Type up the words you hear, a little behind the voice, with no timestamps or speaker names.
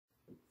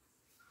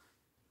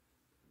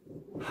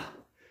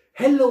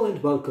Hello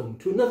and welcome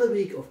to another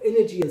week of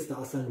energy and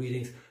star sign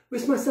readings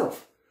with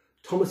myself,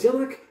 Thomas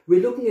Janak.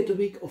 We're looking at the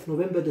week of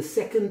November the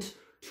 2nd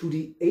to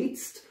the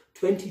 8th,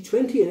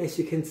 2020, and as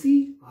you can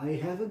see, I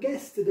have a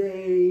guest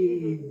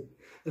today.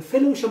 A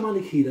fellow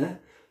shamanic healer.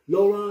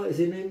 Laura, is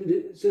her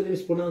name, surname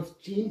is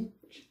pronounced Jean?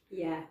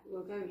 Yeah,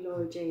 we'll go with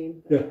Laura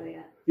Jean.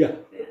 Yeah,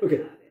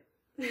 okay.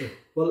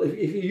 Well,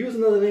 if you use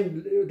another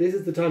name, this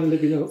is the time to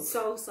let me know.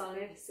 Soul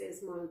Solace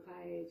is my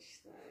page.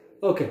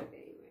 So okay.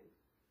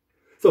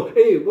 So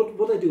anyway,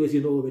 what I do, as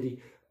you know already,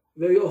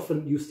 very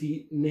often you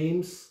see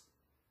names,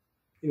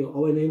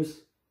 our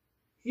names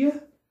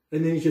here,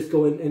 and then you just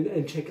go in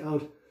and check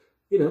out,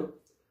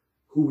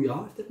 who we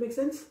are, if that makes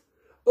sense.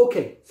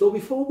 Okay, so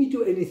before we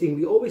do anything,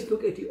 we always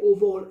look at the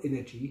overall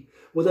energy.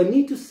 What I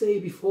need to say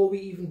before we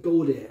even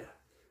go there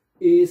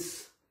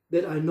is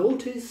that I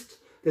noticed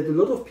that a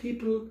lot of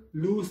people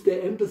lose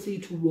their empathy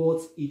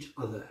towards each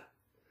other.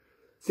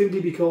 Simply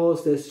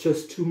because there's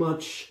just too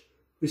much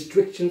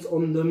restrictions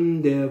on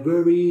them, they're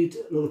worried,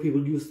 a lot of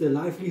people lose their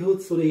livelihood,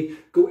 so they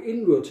go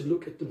inward to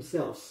look at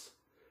themselves.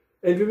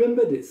 And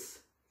remember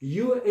this,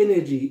 your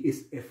energy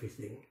is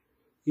everything.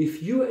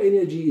 If your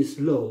energy is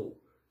low,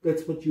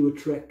 that's what you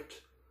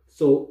attract.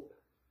 So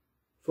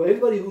for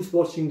everybody who's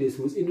watching this,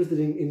 who's interested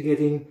in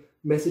getting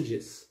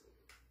messages,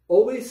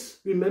 always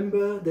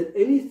remember that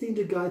anything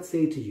the guides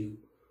say to you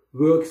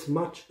works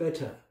much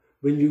better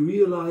when you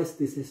realize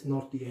this is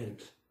not the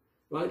end.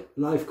 Right?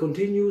 Life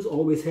continues,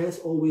 always has,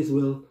 always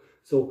will.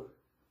 So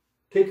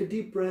take a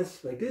deep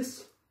breath like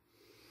this.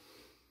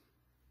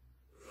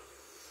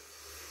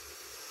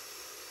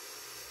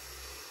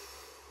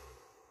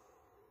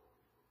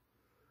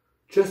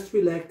 Just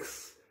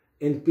relax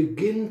and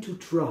begin to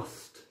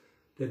trust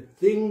that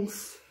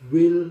things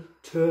will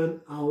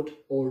turn out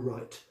all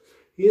right.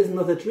 Here's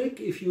another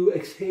trick. If you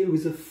exhale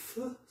with a f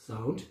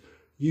sound,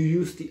 you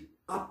use the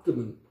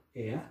abdomen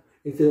air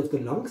instead of the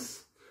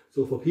lungs.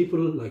 So for people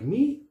like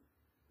me,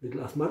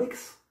 little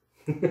asthmatics,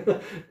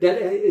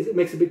 it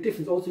makes a big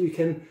difference. Also, you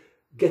can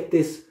get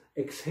this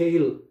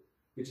exhale,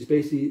 which is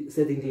basically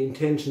setting the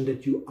intention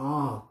that you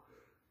are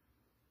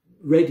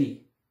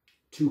ready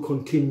to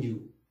continue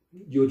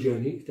your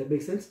journey, if that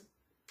makes sense.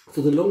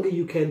 So the longer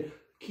you can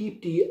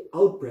keep the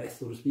out breath,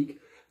 so to speak,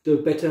 the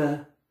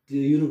better the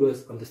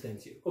universe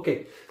understands you.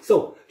 Okay,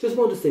 so just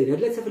want to say that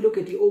let's have a look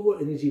at the overall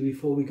energy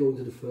before we go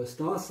into the first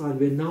star sign.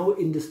 We're now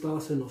in the star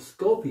sign of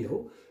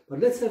Scorpio, but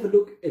let's have a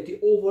look at the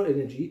overall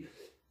energy.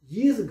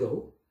 Years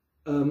ago,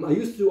 I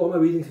used to do all my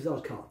readings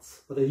without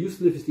cards, but I used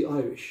to live with the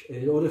Irish, and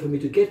in order for me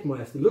to get more, I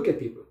have to look at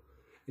people.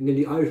 And then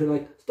the Irish are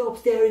like, "Stop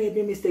staring at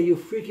me, mister, you're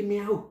freaking me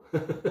out."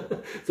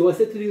 So I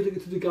said to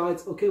the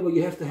guides, okay, well,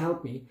 you have to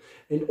help me.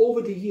 And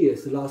over the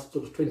years, the last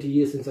sort of 20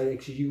 years since I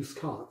actually used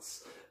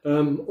cards,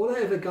 all I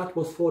ever got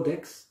was 4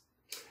 decks,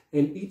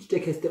 and each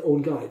deck has their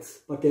own guides.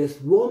 But there's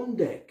one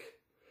deck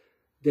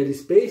that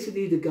is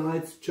basically the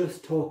guides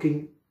just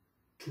talking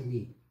to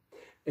me.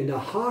 And I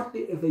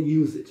hardly ever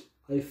use it.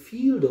 I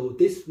feel though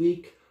this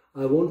week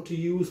I want to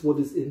use what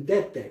is in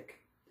that deck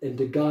and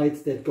the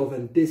guides that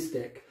govern this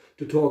deck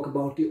to talk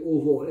about the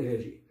overall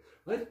energy.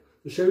 Right?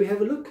 So shall we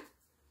have a look?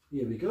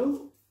 Here we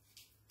go.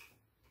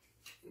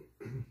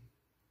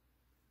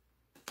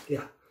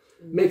 Yeah,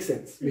 makes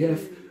sense. We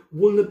have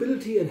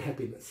vulnerability and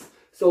happiness.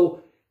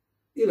 So,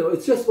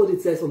 it's just what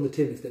it says on the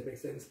tin, if that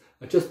makes sense.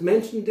 I just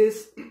mentioned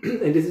this,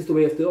 and this is the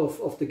way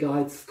of the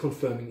guides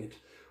confirming it.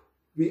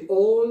 We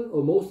all,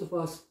 or most of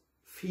us,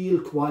 feel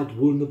quite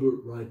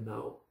vulnerable right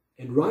now.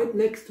 And right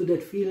next to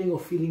that feeling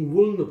of feeling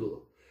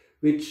vulnerable,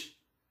 which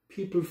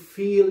people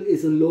feel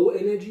is a low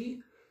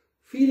energy,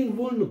 feeling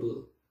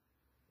vulnerable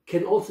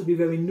can also be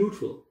very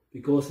neutral.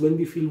 Because when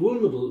we feel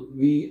vulnerable,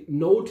 we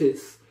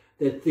notice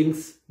that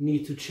things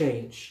need to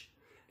change.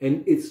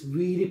 And it's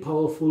really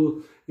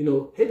powerful.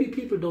 Happy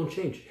people don't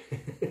change.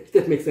 If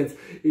that makes sense.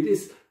 It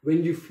is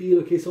when you feel,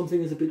 okay,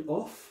 something is a bit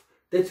off,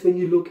 that's when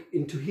you look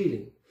into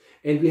healing.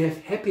 And we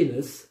have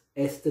happiness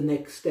as the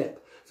next step.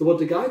 So what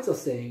the guides are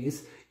saying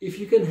is, if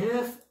you can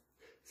have,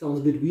 sounds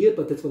a bit weird,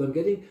 but that's what I'm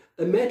getting,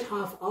 a mad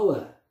half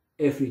hour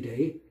every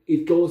day,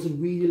 it goes a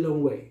really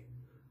long way.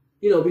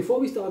 Before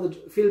we started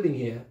filming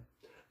here,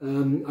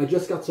 I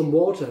just got some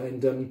water,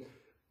 and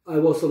I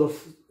was sort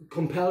of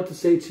compelled to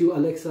say to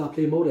Alexa,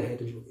 play Motorhead,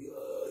 and she was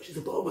like, she's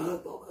a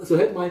bomber. So I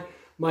had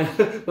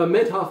my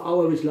mad half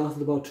hour, which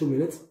lasted about 2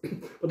 minutes.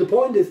 But the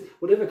point is,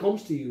 whatever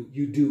comes to you,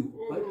 you do.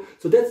 Right?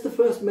 So that's the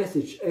first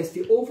message, as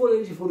the overall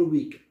energy for the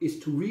week, is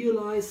to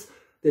realize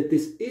that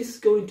this is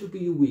going to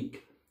be a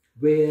week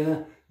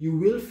where you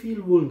will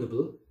feel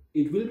vulnerable.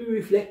 It will be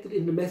reflected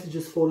in the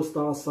messages for the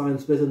star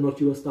signs, whether or not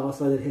you're a star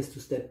sign that has to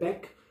step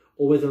back,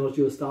 or whether or not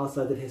you're a star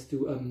sign that has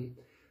to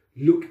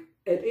look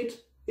at it.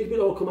 It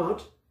will all come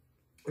out,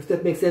 if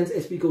that makes sense,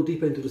 as we go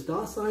deeper into the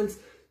star signs.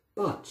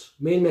 But,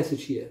 main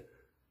message here,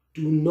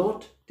 do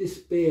not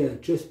despair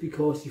just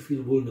because you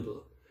feel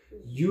vulnerable.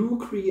 You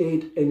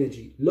create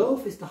energy.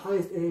 Love is the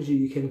highest energy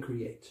you can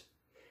create.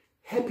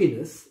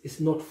 Happiness is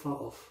not far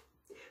off.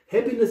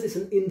 Happiness is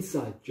an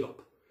inside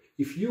job.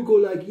 If you go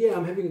like, yeah,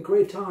 I'm having a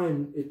great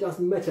time, it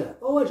doesn't matter.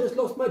 Oh, I just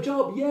lost my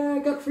job. Yeah, I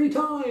got free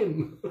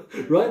time.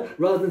 Right?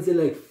 Rather than say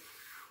like,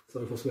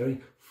 sorry for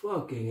swearing,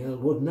 fucking hell,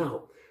 what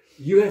now?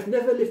 You have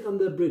never lived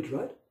under a bridge,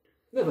 right?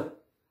 Never.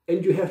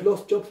 And you have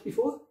lost jobs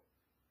before?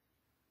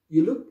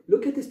 You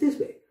look at this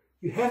way.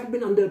 You haven't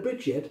been under a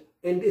bridge yet,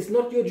 and it's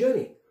not your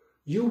journey.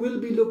 You will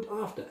be looked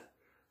after.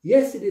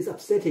 Yes, it is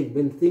upsetting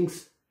when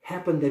things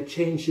happen that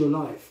change your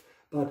life,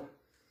 but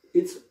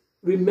it's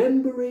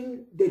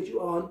remembering that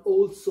you are an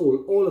old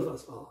soul. All of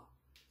us are.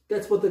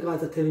 That's what the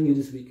guys are telling you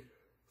this week.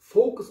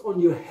 Focus on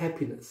your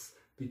happiness,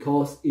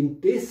 because in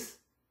this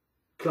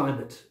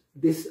climate,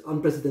 this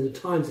unprecedented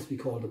times as we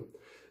call them,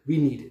 we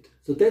need it.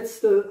 So that's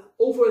the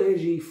overall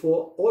energy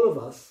for all of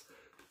us,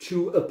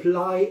 to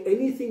apply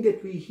anything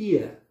that we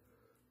hear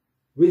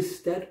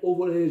with that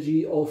overall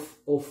energy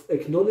of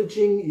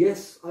acknowledging,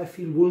 yes, I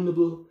feel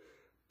vulnerable,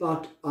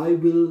 but I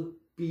will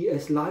be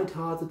as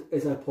lighthearted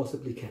as I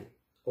possibly can.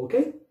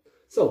 Okay?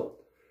 So,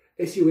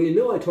 as you already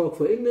know, I talk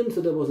for England,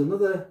 so that was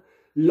another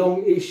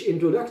long-ish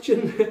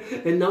introduction.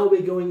 And now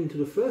we're going into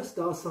the first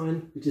star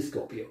sign, which is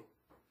Scorpio.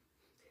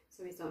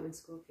 So we start with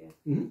Scorpio.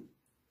 Mm-hmm.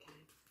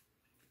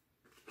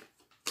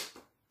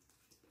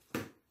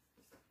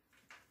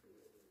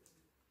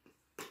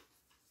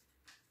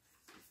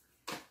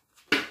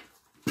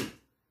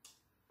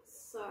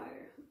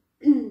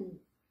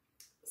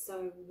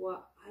 So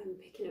what I'm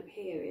picking up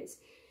here is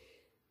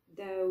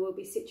there will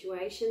be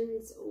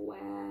situations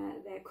where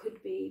there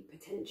could be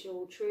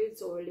potential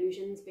truths or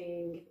illusions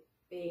being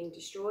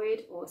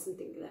destroyed, or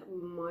something that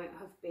might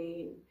have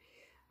been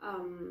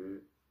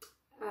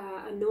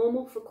a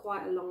normal for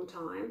quite a long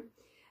time,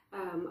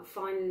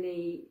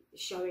 finally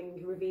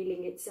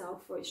revealing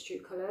itself for its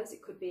true colours.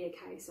 It could be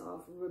a case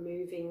of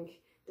removing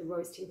the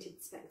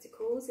rose-tinted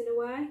spectacles in a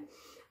way.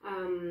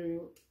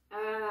 And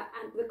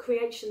that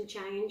creates some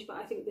change, but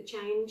I think the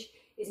change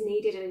is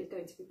needed and it's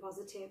going to be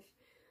positive.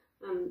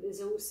 There's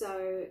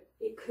also,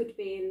 it could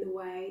be in the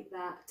way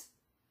that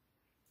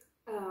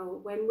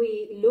when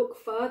we look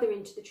further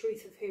into the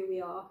truth of who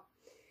we are,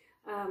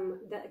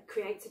 that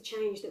creates a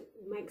change that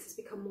makes us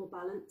become more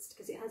balanced,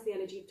 because it has the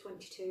energy of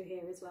 22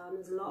 here as well, and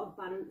there's a lot of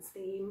balance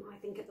theme, I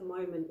think, at the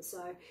moment.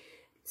 So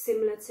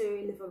similar to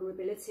in the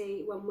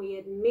vulnerability, when we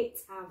admit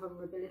our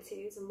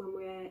vulnerabilities and when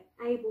we're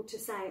able to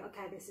say,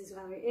 okay, this is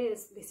where it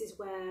is, this is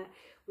where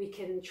we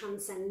can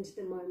transcend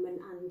the moment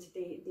and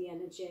the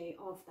energy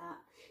of that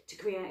to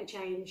create a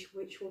change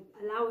which will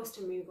allow us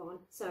to move on.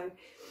 So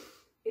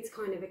it's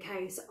kind of a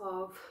case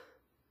of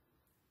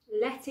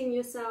letting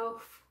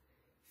yourself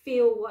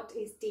feel what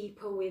is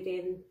deeper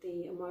within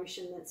the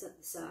emotion that's at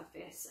the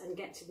surface and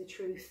get to the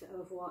truth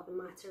of what the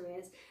matter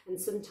is. And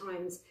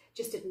sometimes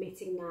just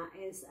admitting that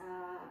is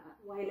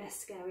way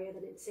less scarier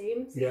than it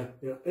seems. Yeah,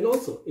 yeah. And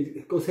also,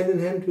 it goes hand in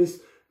hand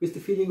with the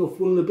feeling of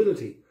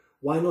vulnerability.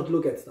 Why not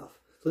look at stuff?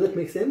 So that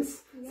makes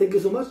sense. Yeah. Thank you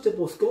so much. That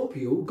was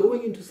Scorpio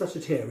going into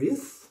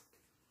Sagittarius.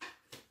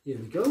 Here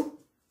we go.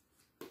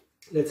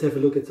 Let's have a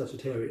look at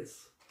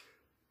Sagittarius.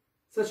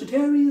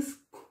 Sagittarius,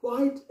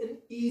 quite an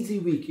easy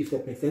week, if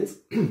that makes sense.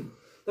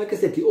 Like I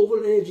said, the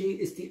overall energy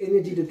is the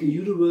energy that the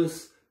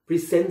universe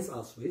presents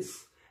us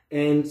with.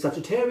 And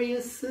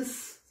Sagittarians,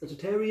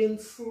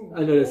 I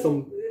know there's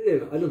some,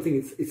 I don't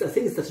think I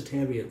think it's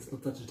Sagittarians,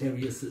 not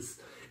Sagittarius.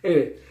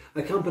 Anyway,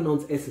 I can't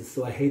pronounce S's,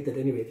 so I hate that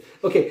anyway.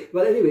 Okay,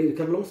 well anyway, to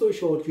cut a long story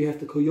short, you have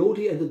the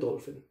coyote and the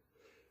dolphin.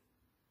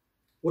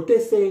 What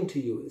they're saying to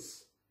you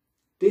is,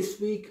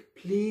 this week,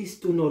 please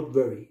do not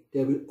worry.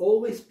 There will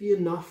always be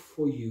enough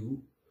for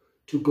you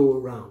to go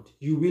around.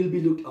 You will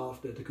be looked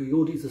after. The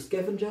coyote is a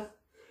scavenger,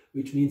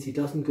 which means he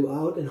doesn't go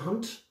out and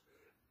hunt.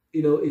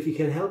 You know, if he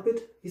can help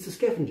it, he's a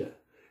scavenger.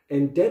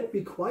 And that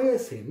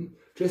requires him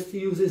just to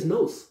use his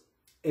nose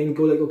and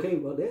go like, okay,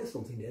 well, there's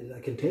something there that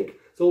I can take.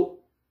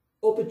 So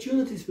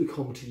opportunities will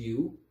come to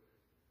you.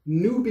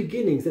 New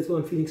beginnings, that's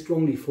what I'm feeling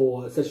strongly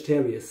for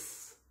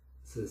Sagittarius.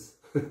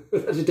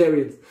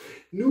 Sagittarians.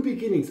 New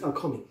beginnings are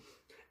coming.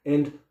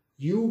 And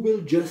you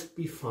will just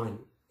be fine.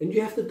 And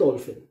you have the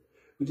dolphin,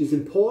 which is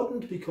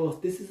important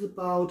because this is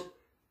about,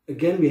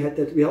 again, we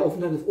are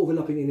oftentimes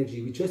overlapping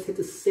energy. We just had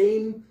the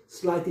same,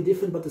 slightly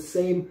different, but the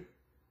same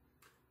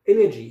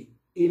energy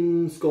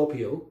in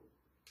Scorpio,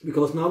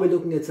 because now we're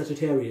looking at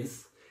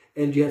Sagittarius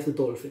and you have the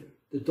dolphin.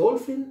 The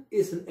dolphin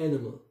is an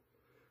animal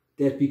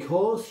that,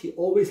 because he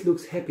always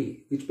looks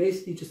happy, which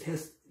basically just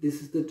has,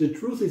 the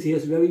truth is he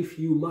has very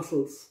few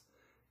muscles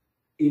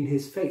in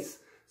his face.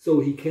 So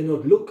he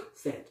cannot look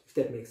sad, if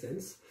that makes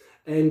sense.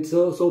 And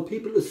so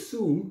people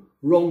assume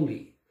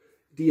wrongly.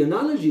 The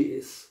analogy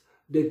is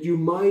that you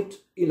might,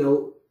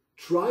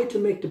 try to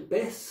make the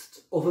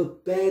best of a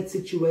bad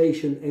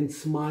situation and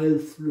smile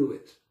through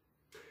it.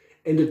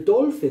 And the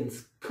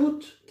dolphins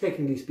could,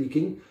 technically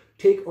speaking,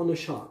 take on a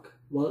shark.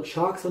 Well,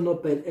 sharks are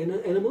not bad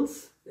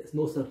animals. There's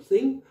no such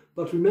thing.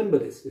 But remember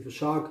this, if a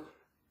shark,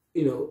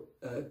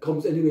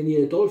 comes anywhere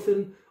near a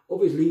dolphin,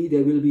 obviously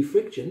there will be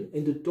friction,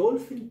 and the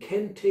dolphin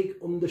can take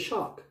on the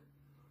shark.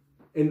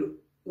 And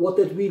what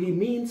that really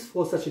means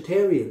for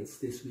Sagittarians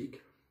this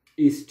week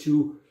is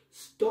to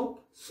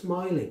stop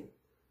smiling.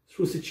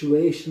 through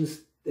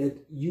situations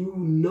that you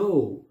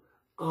know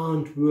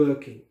aren't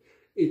working.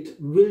 It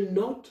will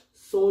not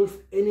solve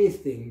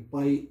anything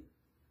by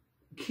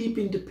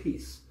keeping the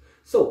peace.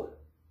 So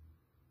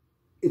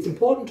it's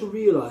important to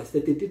realize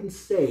that they didn't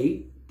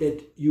say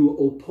that your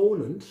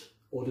opponent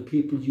or the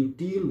people you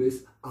deal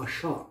with are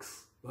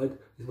sharks, right?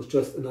 It was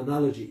just an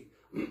analogy.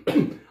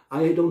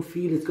 I don't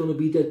feel it's going to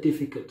be that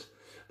difficult.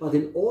 But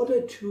in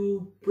order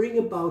to bring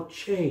about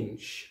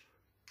change,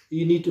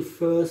 you need to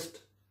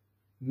first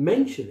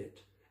mention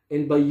it.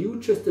 And by you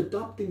just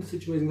adopting the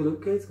situation,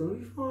 okay, it's going to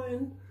be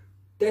fine.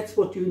 That's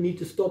what you need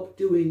to stop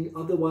doing.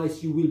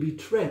 Otherwise, you will be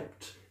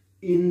trapped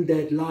in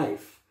that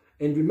life.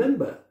 And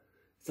remember,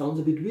 it sounds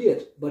a bit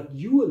weird, but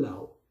you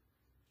allow,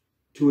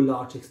 to a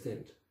large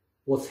extent,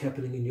 what's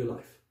happening in your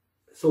life.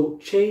 So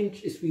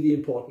change is really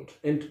important.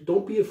 And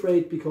don't be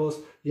afraid, because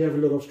you have a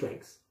lot of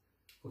strengths.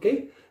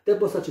 Okay?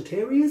 That was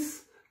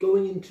Sagittarius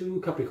going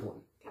into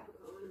Capricorn.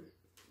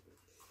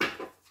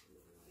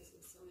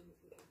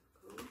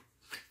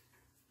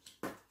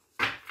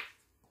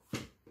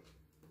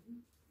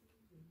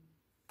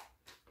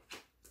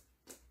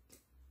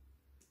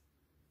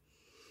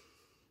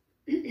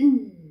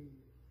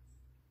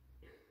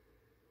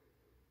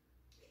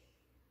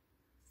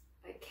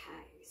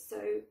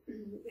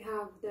 We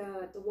have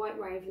the White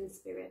Raven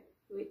spirit,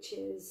 which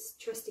is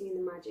trusting in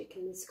the magic,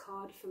 and this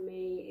card for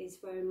me is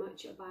very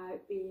much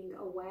about being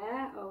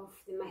aware of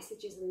the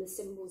messages and the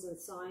symbols and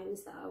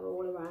signs that are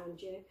all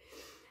around you.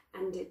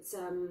 And it's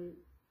I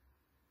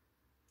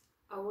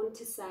want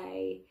to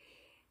say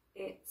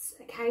it's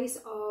a case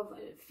of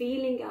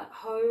feeling at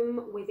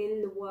home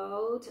within the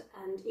world,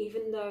 and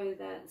even though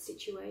that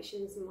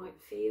situations might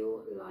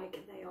feel like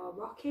they are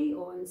rocky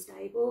or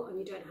unstable and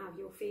you don't have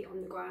your feet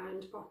on the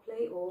ground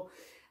properly, or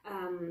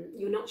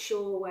you're not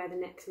sure where the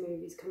next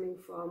move is coming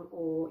from,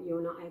 or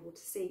you're not able to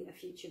see a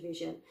future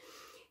vision,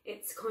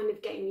 it's kind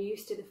of getting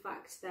used to the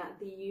fact that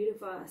the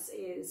universe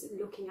is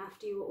looking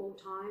after you at all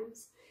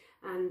times,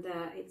 and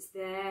it's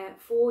there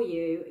for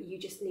you. You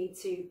just need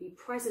to be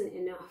present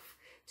enough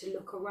to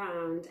look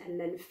around and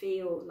then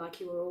feel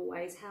like you are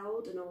always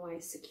held and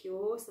always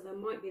secure. So there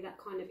might be that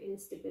kind of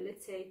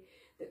instability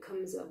that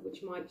comes up,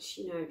 which might,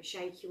 you know,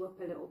 shake you up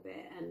a little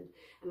bit and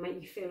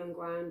make you feel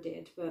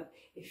ungrounded. But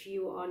if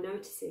you are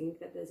noticing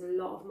that there's a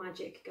lot of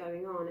magic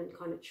going on, and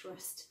kind of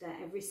trust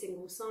that every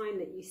single sign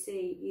that you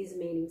see is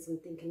meaning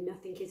something and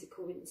nothing is a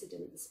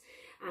coincidence,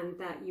 and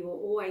that you are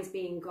always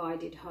being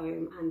guided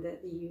home, and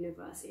that the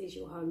universe is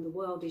your home, the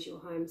world is your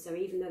home. So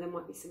even though there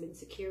might be some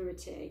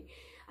insecurity,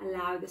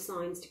 allow the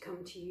signs to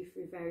come to you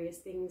through various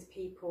things,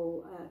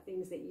 people,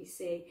 things that you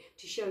see,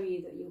 to show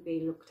you that you're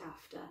being looked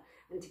after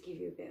and to give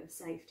you a bit of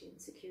safety and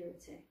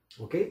security.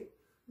 Okay,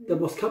 that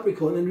was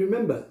Capricorn. And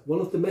remember, one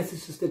of the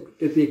messages that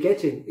we're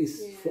getting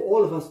is for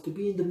all of us to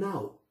be in the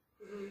now.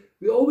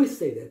 We always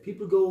say that.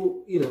 People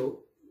go, you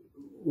know,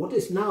 what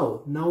is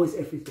now? Now is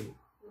everything.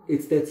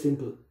 It's that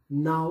simple.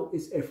 Now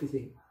is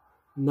everything.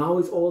 Now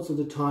is also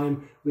the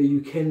time where you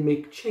can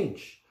make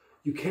change.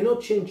 You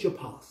cannot change your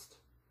past,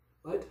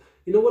 right?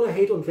 You know what I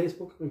hate on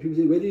Facebook? When people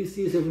say, where do you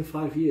see yourself in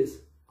 5 years?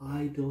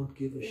 I don't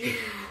give a shit.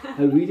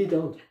 I really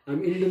don't.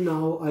 I'm in the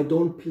now. I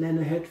don't plan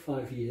ahead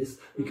 5 years.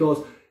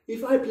 Because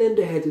if I planned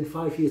ahead in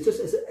 5 years, just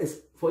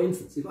as for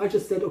instance, if I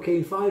just said, okay,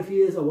 in 5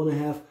 years, I want to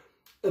have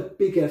a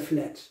bigger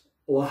flat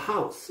or a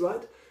house,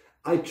 right?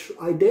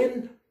 I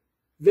then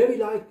very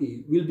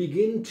likely will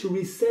begin to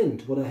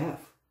resent what I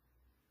have.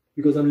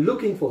 Because I'm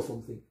looking for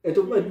something.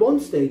 At one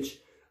stage,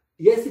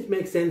 yes, it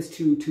makes sense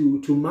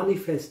to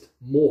manifest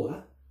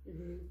more.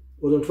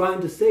 What I'm trying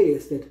to say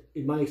is that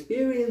in my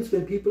experience,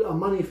 when people are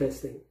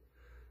manifesting,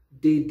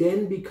 they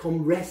then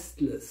become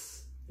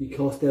restless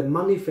because they're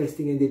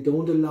manifesting and they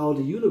don't allow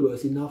the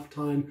universe enough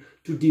time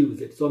to deal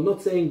with it. So I'm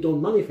not saying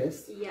don't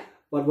manifest,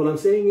 but what I'm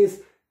saying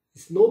is,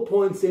 it's no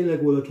point saying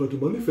like, well, I tried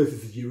to manifest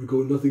this a year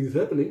ago and nothing is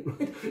happening,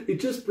 right? It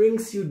just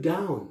brings you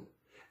down.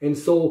 And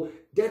so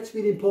that's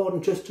really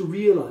important just to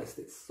realize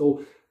this.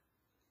 So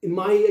in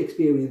my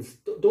experience,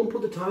 don't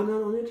put a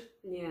timeline on it.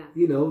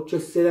 You know,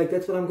 just say like,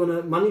 that's what I'm going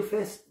to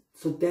manifest.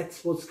 So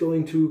that's what's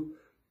going to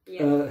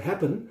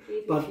happen.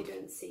 Even but if you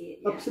don't see it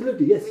yet.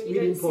 Absolutely, yes. When you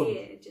really don't important.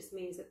 see it, it just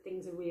means that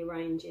things are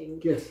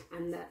rearranging. Yes.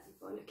 And that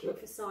by looking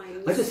for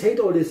signs. I just hate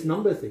all this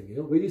number thing, you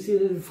know. When you see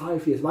it in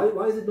 5 years, why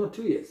is it not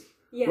 2 years?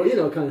 Well, you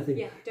know, kind of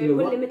thing. Don't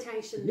put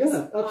limitations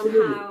on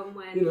how and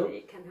when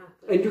it can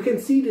happen. And you can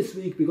see this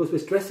week, because we're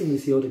stressing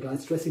this here, or the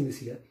guy's stressing this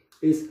here,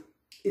 is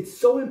it's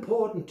so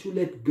important to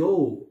let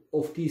go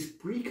of these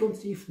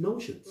preconceived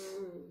notions.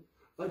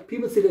 Like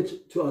people say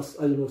that to us,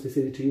 I don't know if they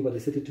said it to you, but they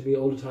said it to me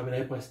all the time when I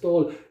had my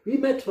stall. We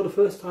met for the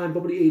first time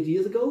probably 8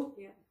 years ago.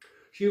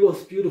 She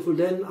was beautiful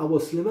then, I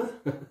was slimmer.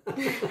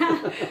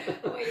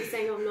 What are you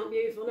saying, I'm not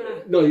beautiful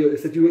now? No, you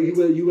said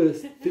you were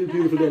still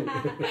beautiful then.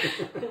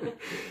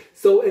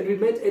 So, and we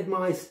met at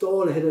my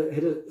stall. I had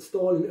a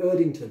stall in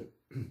Erdington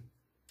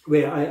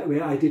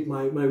where I did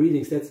my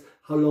readings. That's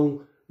how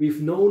long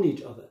we've known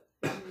each other.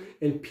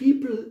 And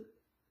people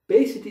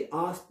basically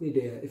asked me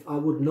there if I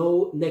would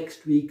know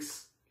next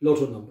week's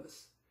lotto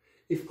numbers.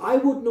 If I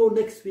would know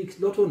next week's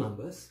lotto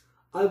numbers,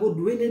 I would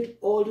win it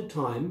all the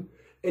time,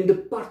 and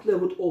the butler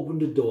would open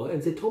the door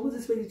and say, Thomas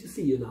is ready to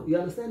see you now. You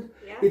understand?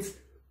 Yeah. It's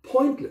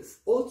pointless.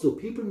 Also,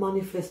 people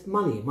manifest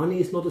money.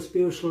 Money is not a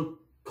spiritual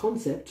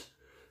concept.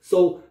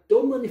 So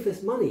don't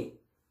manifest money.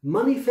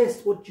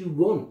 Manifest what you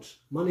want.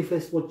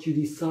 Manifest what you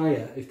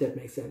desire, if that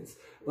makes sense.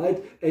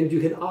 Right? And you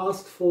can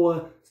ask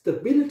for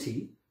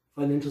stability,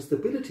 financial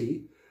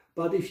stability,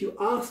 but if you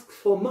ask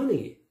for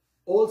money,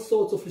 all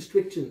sorts of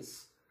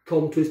restrictions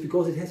come to it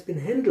because it has been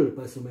handled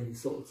by so many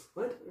souls,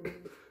 right?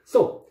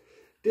 So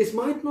this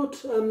might not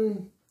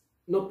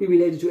be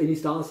related to any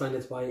star sign,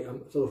 that's why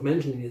I'm sort of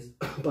mentioning this,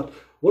 but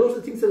one of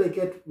the things that I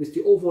get with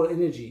the overall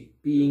energy,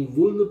 being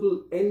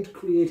vulnerable and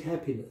create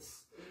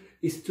happiness,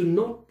 is to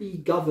not be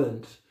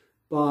governed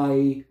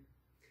by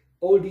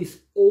all these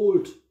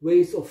old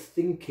ways of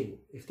thinking,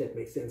 if that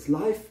makes sense.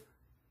 Life,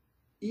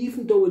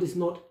 even though it is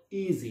not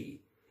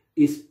easy,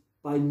 is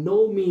by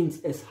no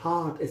means as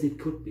hard as it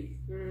could be,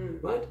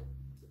 right?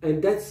 And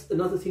that's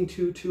another thing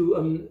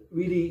to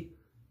really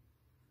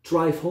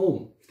drive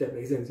home, if that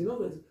makes sense. You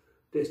know,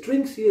 there's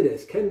drinks here,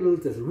 there's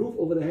candles, there's a roof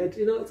over the head.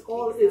 You know, it's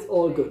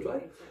all good,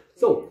 right? Exactly.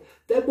 So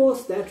that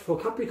was that for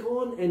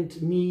Capricorn,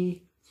 and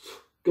me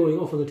going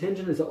off on a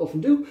tangent as I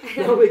often do.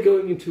 Now we're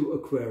going into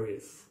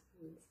Aquarius.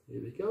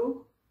 Here we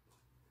go,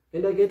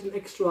 and I get an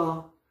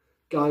extra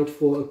guide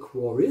for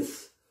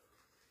Aquarius.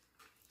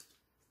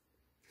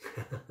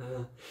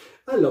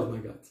 I love my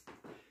guides.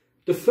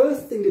 The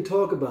first thing they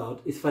talk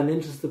about is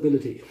financial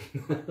stability.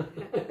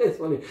 It's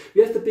funny.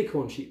 We have the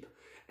bighorn sheep.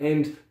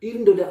 And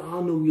even though there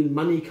are no real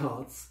money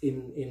cards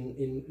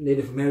in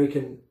Native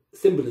American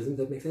symbolism,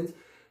 that makes sense,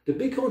 the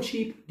bighorn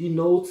sheep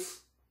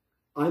denotes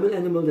I'm an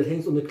animal that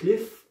hangs on a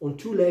cliff on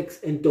two legs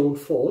and don't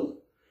fall.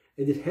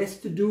 And it has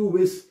to do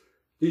with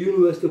the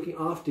universe looking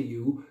after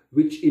you,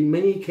 which in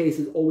many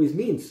cases always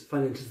means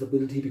financial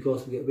stability,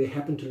 because we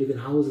happen to live in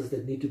houses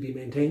that need to be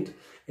maintained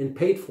and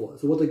paid for.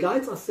 So what the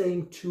guides are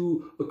saying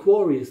to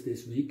Aquarius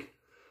this week,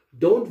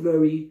 don't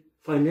worry,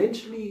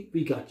 financially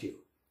we got you,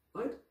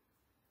 right?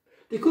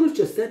 They could have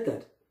just said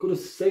that, could have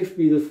saved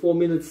me the 4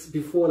 minutes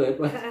before that,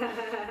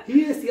 right?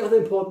 Here's the other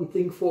important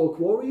thing for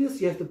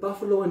Aquarius. You have the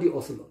buffalo and the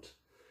ocelot.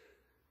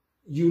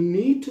 You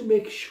need to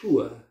make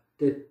sure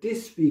that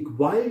this week,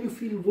 while you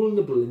feel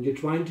vulnerable and you're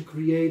trying to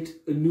create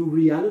a new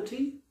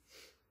reality,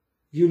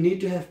 you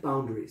need to have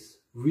boundaries.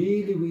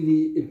 Really,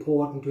 really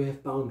important to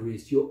have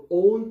boundaries. Your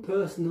own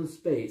personal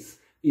space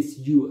is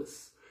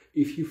yours.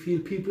 If you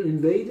feel people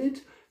invade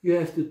it, you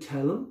have to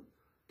tell them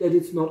that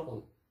it's not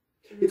on.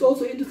 It's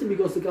also interesting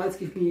because the guides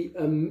give me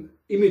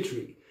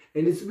imagery,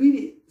 and it's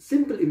really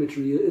simple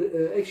imagery,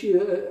 actually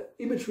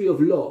imagery of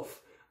love.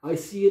 I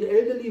see an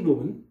elderly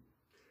woman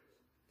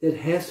that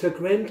has her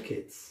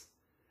grandkids.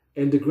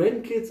 And the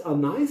grandkids are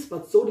nice,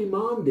 but so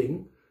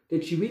demanding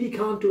that she really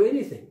can't do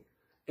anything.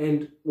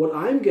 And what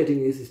I'm getting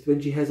is when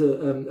she has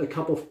a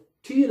cup of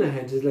tea in her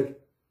hand, it's like,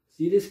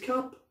 see this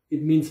cup?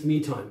 It means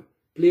me time.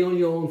 Play on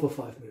your own for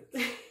 5 minutes.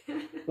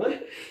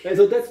 Right? And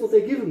so that's what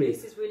they're giving me.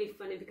 This is really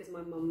funny because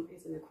my mum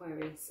is an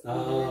Aquarius.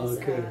 And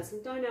there's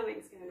some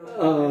dynamics going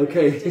on.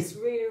 Okay. It just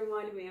really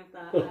reminded me of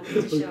that. And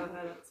to show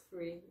her that's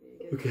really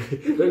good.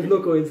 Okay, there's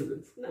no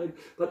coincidence. No.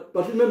 Right?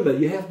 But remember,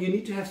 you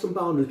need to have some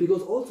boundaries,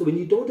 because also when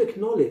you don't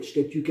acknowledge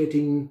that you're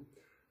getting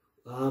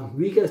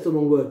weaker is the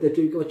wrong word, that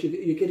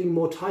you're getting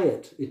more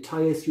tired, it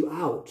tires you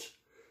out.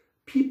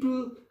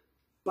 People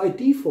by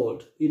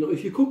default, you know,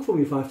 if you cook for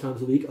me 5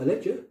 times a week, I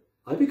let you.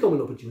 I become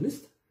an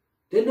opportunist.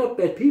 They're not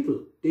bad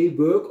people. They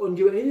work on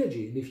your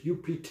energy, and if you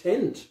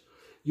pretend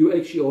you're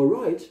actually all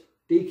right,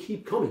 they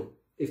keep coming,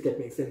 if that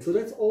makes sense. So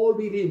that's all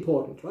really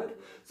important, right?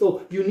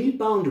 So you need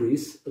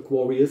boundaries,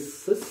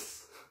 Aquarians.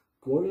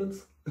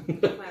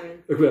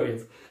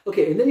 Aquarians.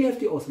 Okay, and then you have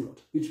the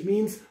ocelot, which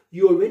means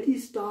you already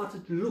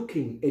started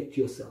looking at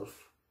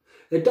yourself.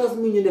 That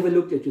doesn't mean you never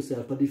looked at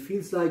yourself, but it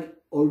feels like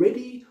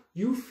already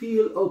you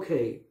feel,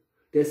 okay,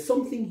 there's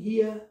something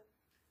here,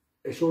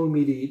 showing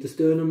me the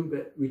sternum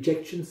where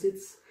rejection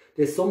sits.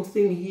 There's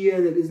something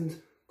here that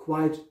isn't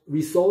quite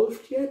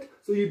resolved yet.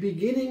 So you're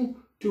beginning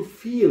to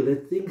feel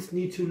that things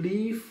need to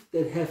leave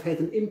that have had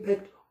an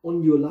impact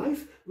on your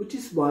life, which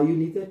is why you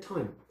need that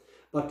time.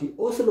 But the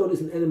ocelot is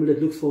an animal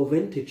that looks for a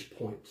vantage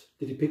point.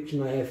 The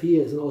depiction I have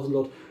here is an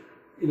ocelot,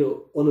 you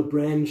know, on a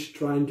branch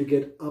trying to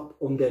get up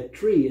on that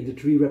tree, and the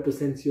tree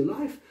represents your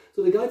life.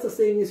 So the guides are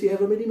saying is you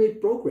have already made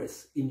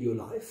progress in your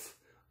life.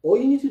 All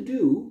you need to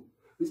do,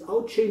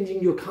 without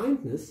changing your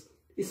kindness,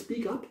 is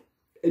speak up,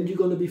 and you're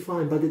going to be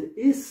fine. But it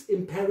is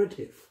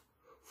imperative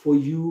for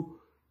you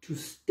to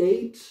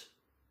state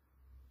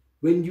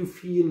when you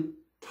feel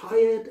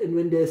tired and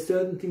when there are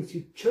certain things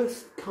you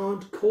just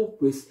can't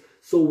cope with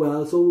so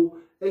well. So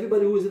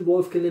everybody who is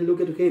involved can then look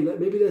at, okay,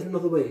 maybe there's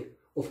another way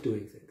of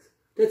doing things.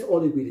 That's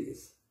all it really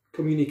is.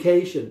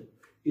 Communication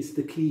is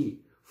the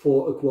key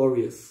for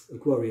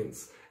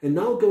Aquarians. And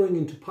now going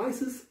into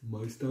Pisces,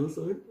 my star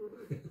sign.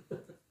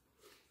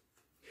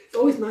 It's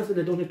always nice when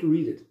I don't have to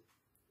read it.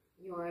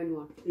 Your own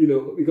one. You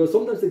know, because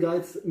sometimes the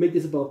guides make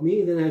this about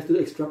me and then I have to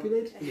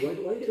extrapolate.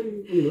 Why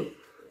do you know?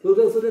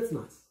 So that's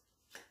nice.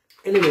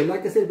 Anyway,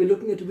 like I said, we're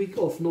looking at the week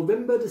of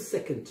November the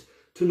 2nd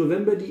to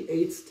November the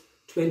 8th,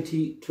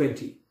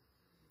 2020.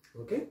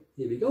 Okay,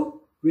 here we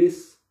go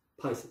with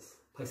Pisceans.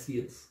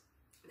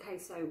 Okay,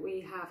 so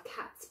we have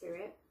Cat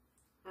Spirit,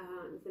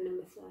 the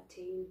number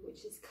 13,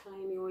 which is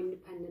claim your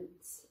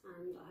independence,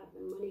 and I have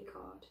the money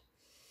card.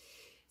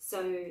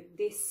 So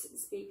this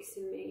speaks to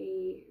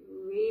me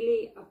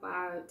really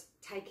about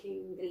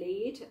taking the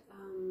lead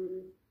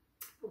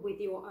with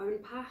your own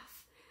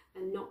path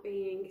and not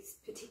being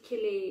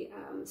particularly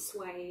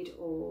swayed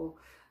or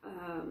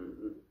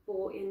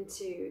bought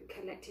into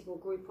collective or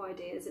group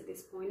ideas at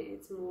this point.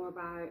 It's more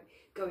about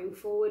going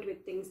forward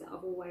with things that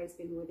have always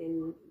been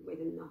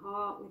within the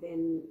heart,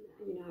 within,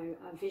 you know,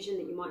 a vision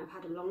that you might have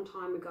had a long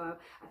time ago.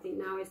 I think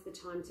now is the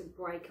time to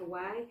break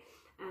away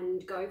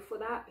and go for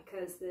that,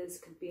 because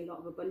could be a lot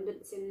of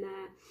abundance in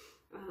there.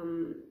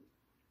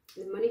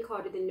 The money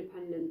card with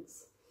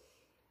independence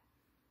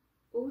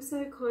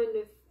also kind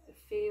of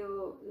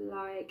feel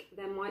like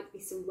there might be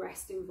some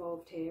rest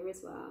involved here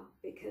as well,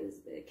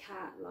 because the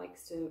cat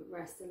likes to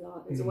rest a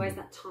lot. There's always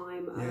that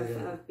time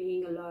of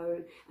being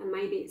alone, and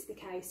maybe it's the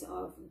case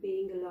of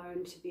being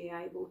alone to be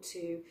able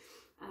to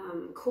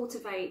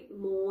cultivate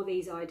more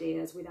these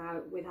ideas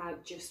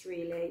without just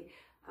really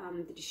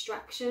the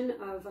distraction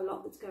of a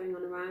lot that's going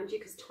on around you.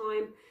 Because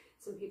time,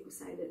 some people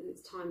say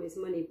that time is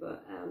money,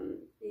 but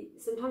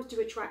sometimes to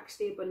attract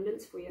the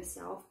abundance for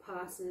yourself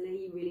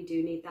personally, you really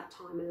do need that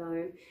time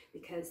alone,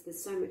 because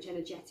there's so much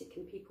energetic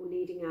and people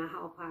needing our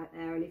help out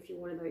there. And if you're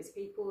one of those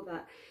people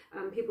that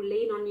people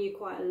lean on you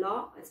quite a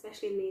lot,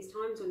 especially in these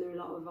times when there are a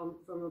lot of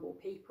vulnerable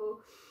people,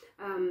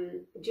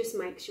 just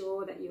make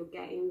sure that you're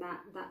getting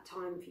that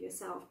time for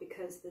yourself,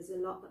 because there's a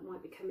lot that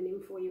might be coming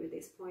in for you at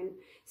this point,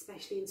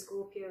 especially in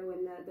Scorpio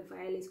when the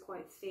veil is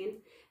quite thin,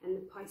 and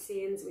the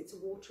Pisceans, it's a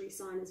watery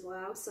sign as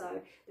well.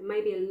 So there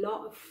may be a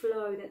lot of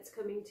flow that's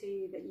coming to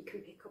you that you can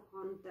pick up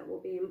on, that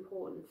will be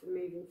important for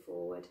moving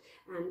forward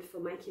and for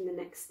making the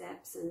next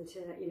steps, and to,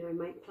 you know,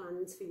 make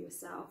plans for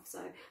yourself. So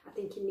I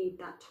think you need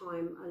that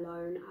time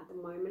alone at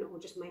the moment, or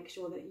just make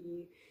sure that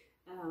you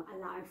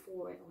allow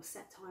for it, or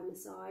set time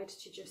aside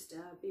to just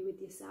be with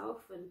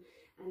yourself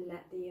and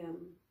let the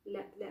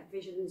let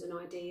visions and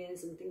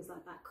ideas and things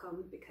like that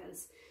come,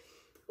 because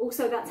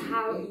also that's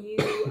how you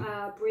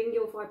bring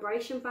your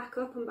vibration back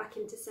up and back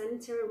into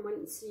center. And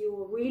once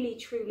you're really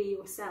truly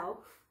yourself,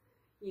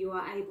 you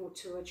are able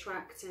to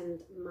attract and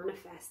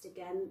manifest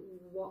again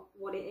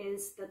what it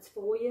is that's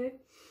for you.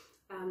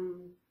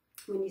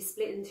 When you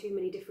split in too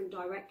many different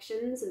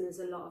directions and there's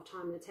a lot of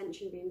time and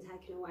attention being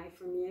taken away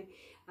from you,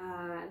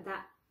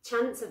 that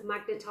chance of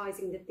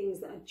magnetizing the things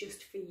that are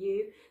just for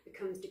you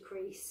becomes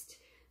decreased.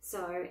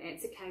 So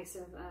it's a case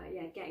of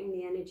getting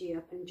the energy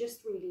up and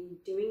just really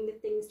doing the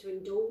things to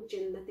indulge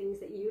in the things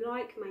that you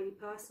like, maybe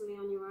personally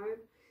on your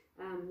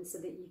own, so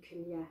that you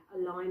can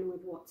align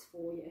with what's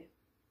for you.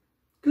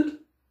 Good.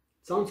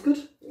 Sounds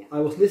good. Yeah. I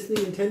was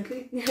listening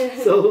intently,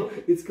 so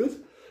it's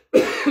good.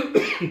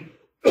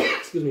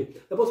 Excuse me.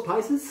 That was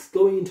Pisces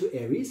going into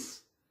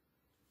Aries.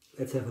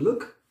 Let's have a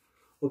look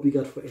what we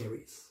got for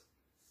Aries.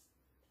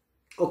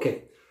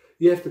 Okay,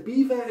 you have the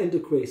beaver and the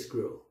gray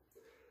squirrel,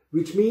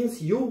 which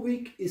means your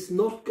week is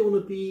not going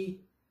to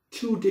be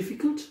too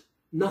difficult.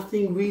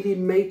 Nothing really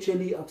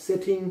majorly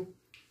upsetting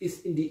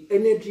is in the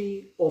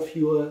energy of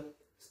your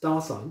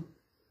star sign.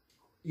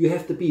 You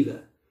have the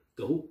beaver,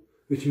 though,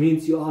 which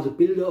means you are the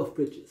builder of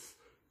bridges.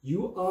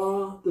 You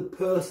are the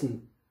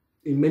person,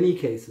 in many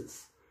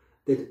cases,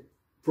 that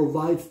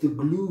provides the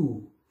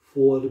glue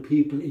for the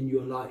people in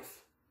your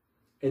life.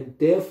 And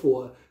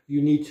therefore,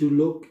 you need to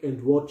look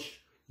and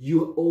watch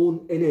your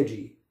own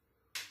energy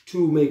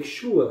to make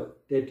sure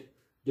that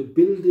the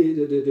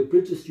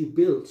bridges you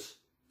build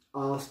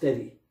are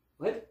steady,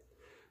 right?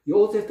 You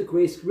also have the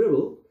gray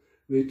squirrel,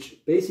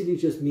 which basically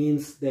just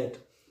means that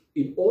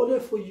in order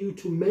for you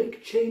to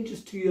make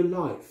changes to your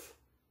life,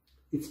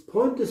 it's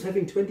pointless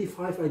having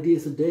 25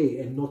 ideas a day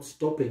and not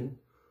stopping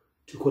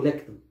to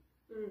collect them.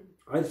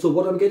 Right? So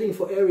what I'm getting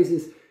for Aries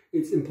is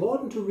it's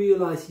important to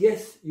realize,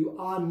 yes, you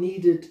are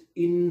needed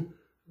in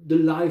the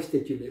lives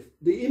that you live.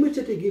 The image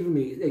that they give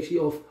me is actually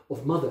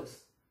of mothers.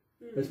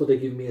 That's what they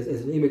give me as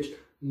an image.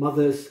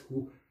 Mothers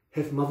who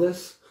have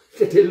mothers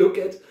that they look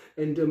at,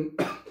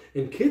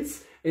 and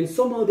kids, and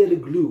somehow they're the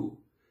glue.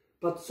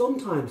 But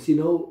sometimes, you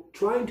know,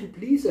 trying to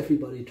please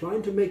everybody,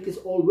 trying to make this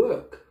all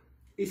work,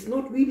 it's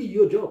not really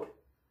your job.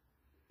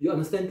 You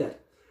understand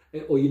that?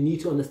 Or you need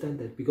to understand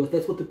that, because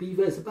that's what the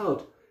beaver is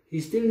about. He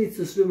still needs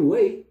to swim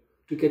away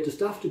to get the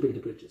stuff to build the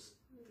bridges,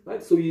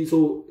 right? So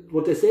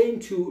what they're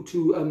saying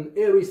to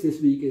Aries this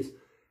week is,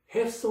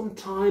 have some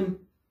time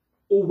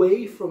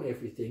away from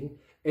everything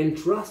and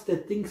trust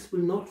that things will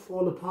not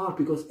fall apart,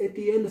 because at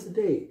the end of the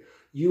day,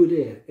 you're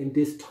there. And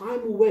this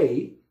time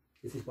away,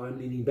 this is why I'm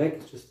leaning back,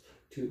 it's just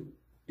to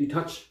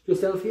detach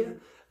yourself here,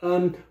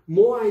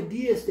 more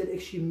ideas that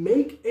actually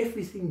make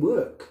everything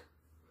work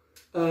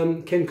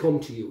can come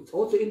to you. It's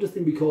also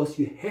interesting because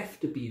you have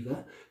the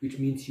beaver, which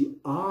means you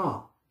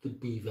are the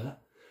beaver,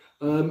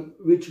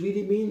 which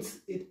really means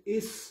it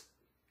is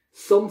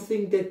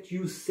something that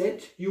you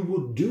said you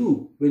would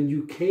do when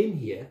you came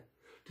here,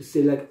 to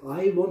say like,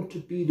 I want to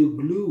be the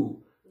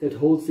glue that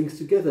holds things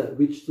together,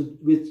 which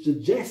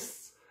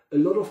suggests a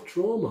lot of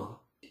trauma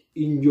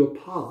in your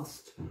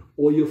past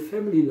or your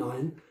family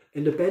line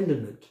and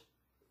abandonment.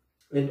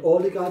 And all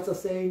the guides are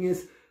saying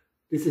is,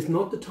 this is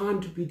not the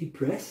time to be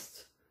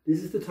depressed.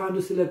 This is the time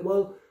to say like,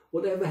 well,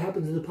 whatever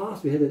happens in the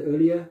past, we had it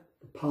earlier,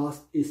 the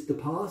past is the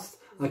past.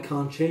 I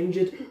can't change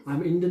it.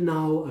 I'm in the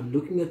now. I'm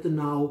looking at the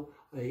now.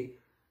 I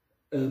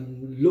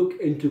look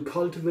into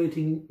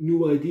cultivating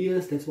new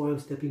ideas. That's why I'm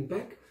stepping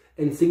back,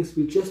 and things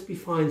will just be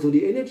fine. So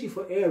the energy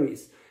for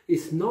Aries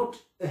is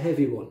not a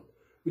heavy one,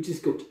 which is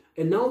good.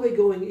 And now we're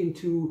going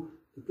into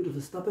a bit of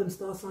a stubborn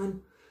star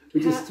sign,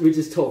 which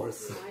is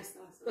Taurus. Nice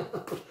star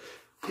sign.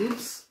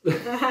 Oops.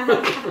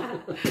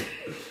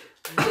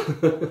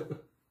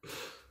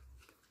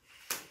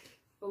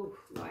 Oh,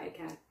 right,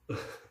 okay.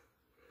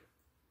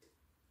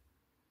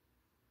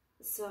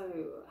 So,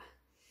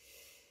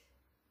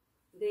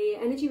 the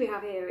energy we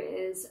have here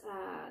is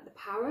the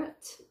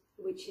parrot,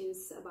 which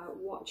is about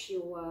watch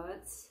your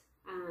words,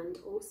 and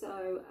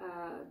also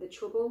the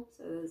trouble.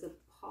 So there's a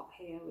pot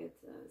here with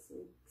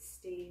some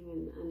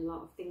steam and a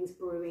lot of things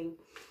brewing.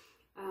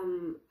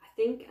 I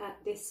think at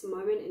this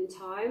moment in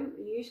time,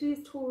 usually as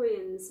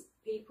Taurians,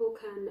 people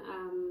can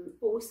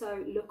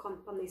also look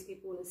on these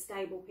people as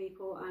stable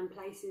people and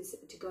places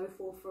to go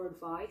for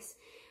advice.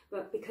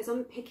 But because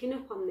I'm picking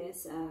up on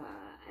this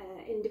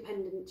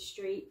independent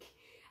streak,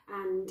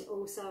 and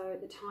also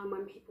the time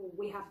when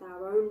we have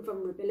our own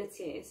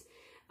vulnerabilities,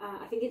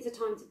 I think it's a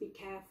time to be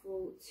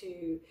careful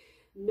to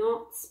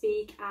not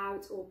speak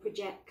out or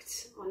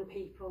project on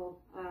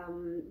people,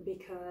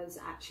 because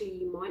actually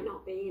you might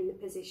not be in the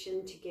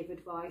position to give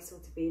advice or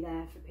to be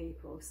there for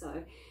people.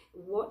 So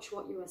watch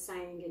what you are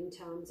saying in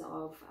terms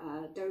of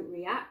don't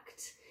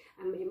react.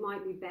 It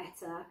might be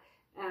better.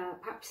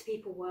 Perhaps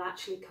people will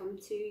actually come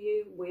to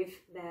you with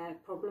their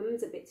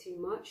problems a bit too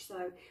much.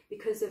 So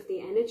because of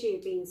the energy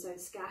of being so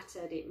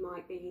scattered, it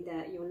might be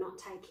that you're not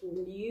taking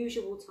the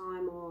usual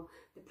time or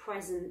the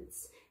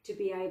presence to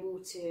be able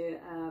to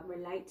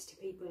relate to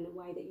people in a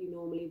way that you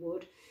normally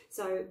would.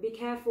 So be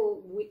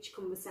careful which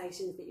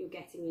conversations that you're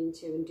getting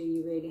into, and do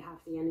you really have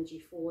the energy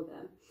for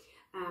them.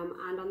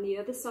 And on the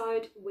other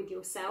side, with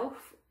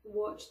yourself,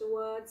 watch the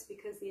words,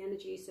 because the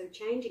energy is so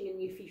changing,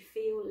 and if you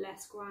feel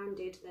less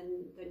grounded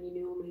than you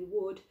normally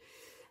would,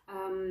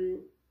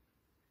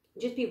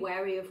 just be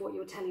wary of what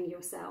you're telling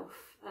yourself,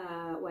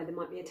 where there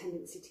might be a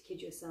tendency to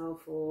kid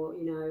yourself, or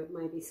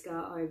maybe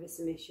skirt over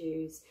some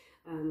issues,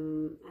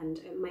 and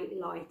make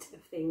light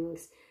of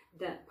things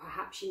that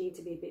perhaps you need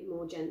to be a bit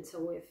more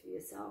gentle with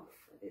yourself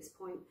at this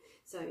point.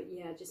 So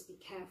yeah, just be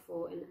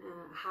careful in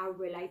how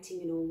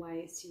relating in all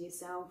ways to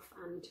yourself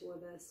and to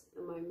others at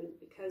the moment,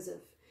 because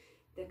of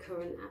the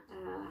current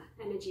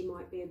energy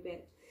might be a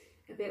bit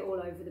all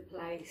over the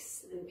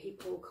place, and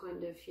people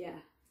kind of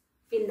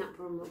in that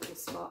vulnerable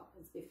spot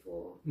as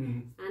before.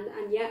 And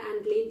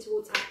lean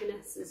towards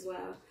happiness as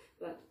well,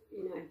 but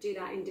do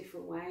that in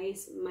different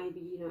ways.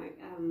 Maybe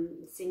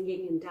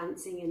singing and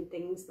dancing and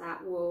things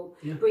that will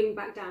bring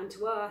back down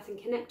to earth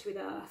and connect with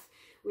earth,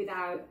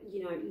 without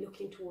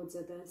looking towards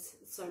others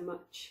so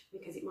much,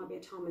 because it might be a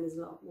time when there's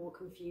a lot more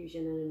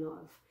confusion and a lot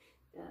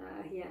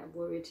of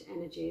worried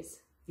energies.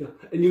 Yeah,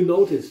 and you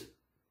notice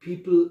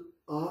people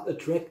are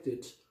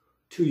attracted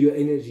to your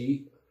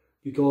energy,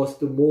 because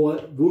the more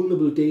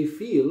vulnerable they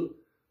feel,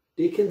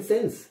 they can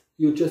sense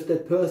you're just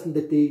that person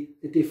that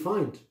they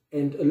find.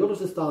 And a lot of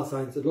the star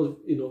signs, a lot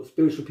of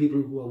spiritual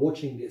people who are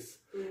watching this,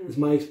 is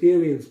my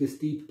experience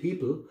with deep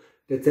people,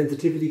 that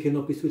sensitivity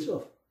cannot be switched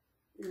off.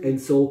 And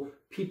so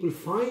people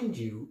find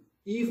you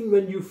even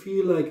when you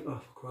feel like, oh,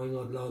 for crying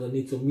out loud, I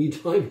need some me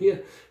time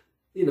here.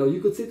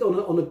 You could sit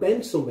on a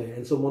bench somewhere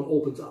and someone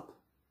opens up.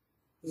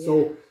 Yeah.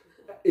 So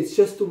it's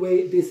just the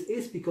way this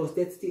is, because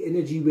that's the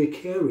energy we're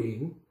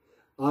carrying.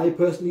 I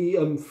personally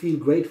feel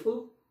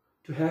grateful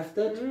to have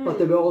that, but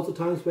there were also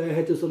times where I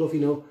had to sort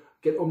of,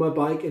 get on my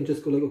bike and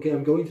just go like, okay,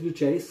 I'm going to the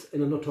chase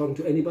and I'm not talking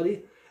to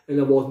anybody, and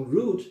I wasn't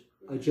rude.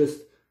 I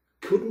just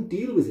couldn't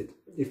deal with it,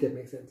 if that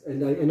makes sense.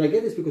 And I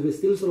get this because we're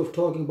still sort of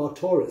talking about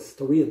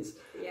Taurians.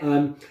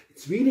 Yeah.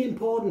 It's really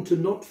important to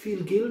not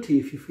feel guilty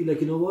if you feel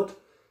like, what,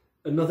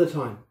 another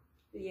time.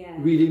 Yeah.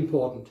 Really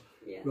important.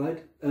 Yeah.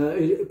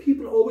 Right?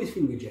 People always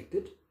feel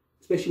rejected,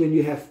 especially when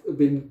you have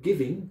been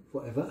giving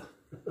forever.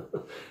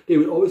 They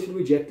will always feel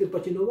rejected,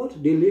 but you know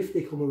what? They live,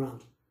 they come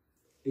around.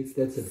 It's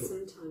that simple.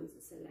 Sometimes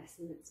it's a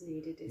lesson that's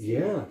needed, isn't it?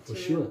 Yeah, for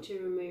sure. To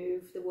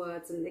remove the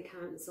words and the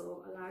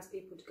cancel allows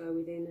people to go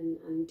within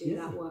and do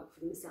that work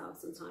for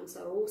themselves sometimes.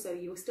 So also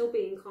you're still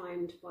being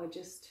kind by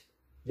just...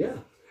 Yeah,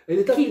 and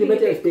it doesn't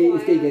matter if they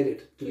get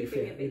it, to be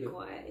fair. Keeping a bit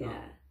quiet,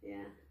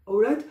 yeah. All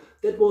right,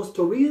 that was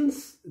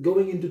Taurians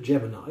going into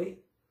Gemini,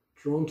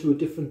 drawn to a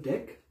different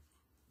deck.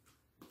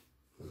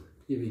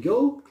 Here we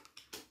go.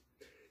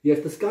 You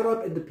have the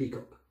Scarab and the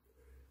Peacock.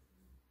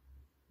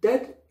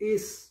 That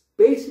is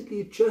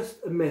basically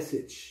just a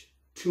message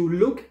to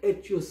look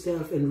at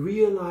yourself and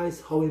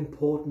realize how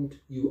important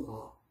you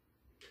are.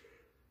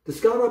 The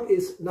scarab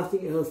is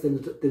nothing else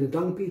than a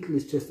dung beetle.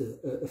 It's just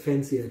a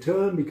fancier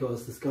term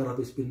because the scarab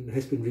has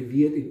been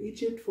revered in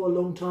Egypt for a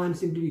long time,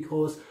 simply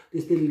because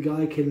this little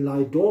guy can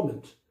lie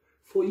dormant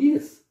for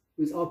years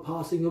without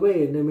passing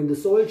away. And then when the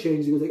soil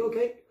changes, he goes like,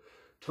 okay,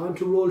 time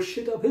to roll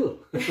shit uphill.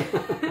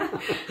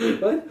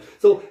 Right?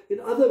 So in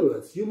other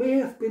words, you may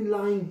have been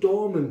lying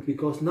dormant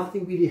because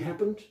nothing really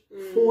happened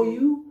for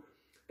you.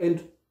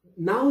 And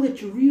now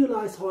that you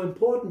realize how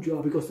important you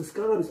are, because the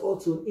scarab is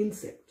also an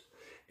insect.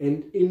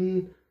 And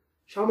in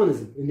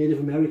shamanism, in Native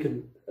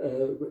American,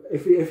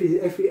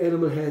 every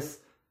animal has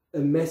a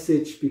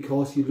message,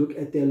 because you look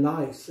at their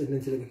lives and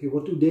then say, like, okay,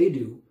 what do they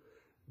do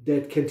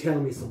that can tell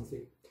me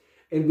something?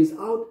 And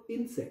without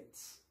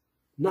insects,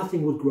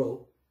 nothing would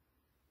grow.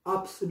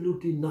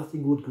 Absolutely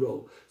nothing would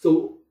grow.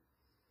 So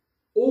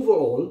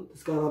overall, the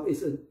scarab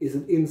is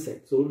an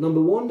insect. So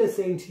number one, they're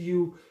saying to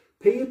you,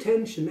 pay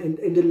attention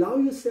and allow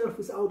yourself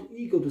without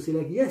ego to say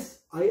like,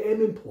 yes, I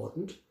am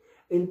important.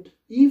 And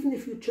even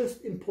if you're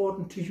just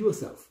important to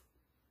yourself,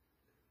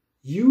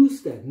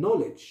 use that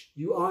knowledge.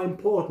 You are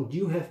important.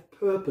 You have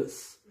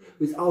purpose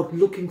without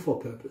looking for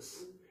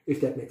purpose,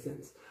 if that makes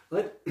sense.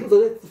 Right?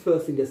 So that's the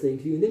first thing they're saying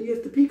to you. And then you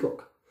have the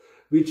peacock,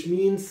 which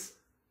means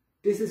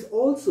this is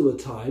also a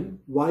time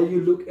while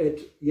you look at,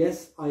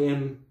 yes, I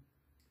am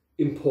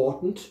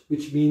important,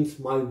 which means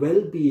my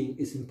well-being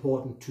is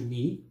important to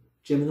me,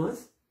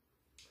 Geminis.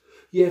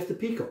 You have the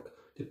peacock.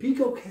 The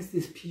peacock has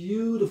this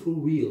beautiful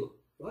wheel,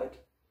 right?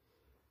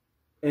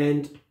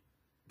 And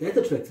that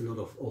attracts a lot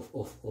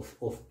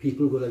of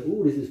people who are like,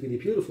 oh, this is really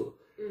beautiful.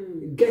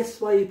 Guess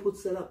why he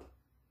puts that up?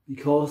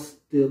 Because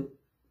the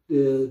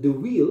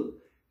wheel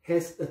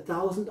has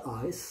 1,000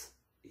 eyes.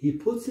 He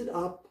puts it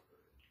up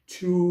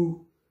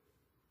to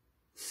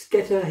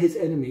scatter his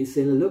enemies,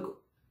 saying,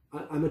 look,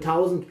 I'm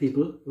 1,000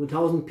 people, I'm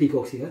 1,000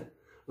 peacocks here,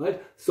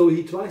 right? So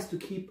he tries to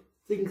keep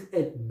things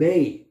at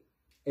bay.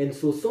 And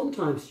so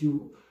sometimes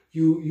you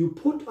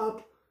put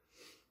up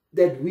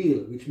that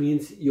wheel, which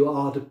means you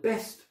are the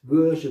best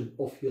version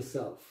of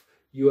yourself.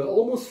 You are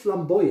almost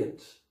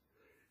flamboyant.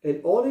 And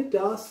all it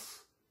does,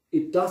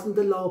 it doesn't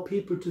allow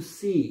people to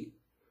see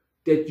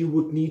that you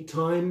would need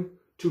time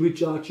to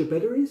recharge your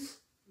batteries,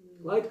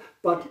 right?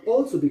 But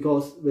also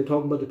because we're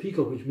talking about the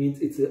peacock, which means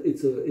it's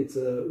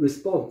a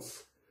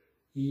response.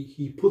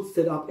 He puts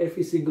that up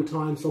every single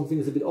time something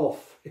is a bit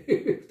off,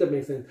 if that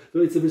makes sense. So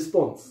it's a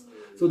response.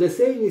 So they're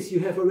saying is you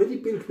have already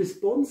built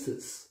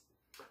responses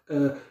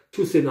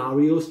to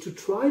scenarios to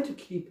try to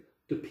keep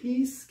the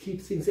peace,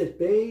 keep things at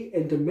bay.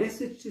 And the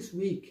message this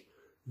week,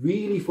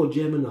 really for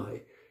Gemini,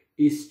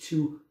 is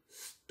to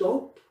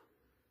stop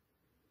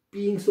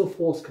being so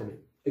forthcoming.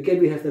 Again,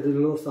 we have that in a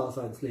lot of star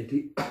signs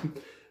lately.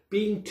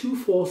 Being too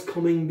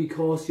forthcoming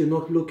because you're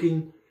not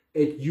looking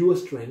at your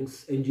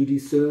strengths and you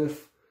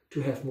deserve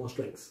to have more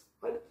strengths.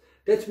 Right?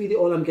 That's really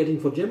all I'm getting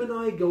for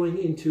Gemini. Going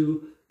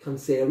into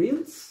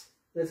Cancerians.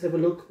 Let's have a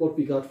look what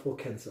we got for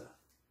Cancer.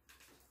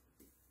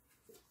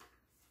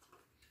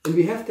 And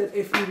we have that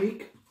every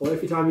week, or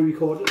every time we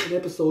record an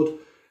episode,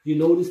 you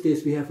notice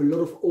this, we have a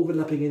lot of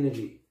overlapping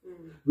energy,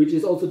 which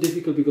is also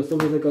difficult because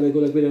sometimes I gotta go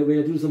like, when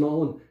I do this on my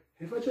own,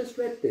 have I just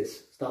read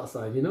this star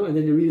sign, you know? And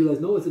then you realize,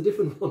 no, it's a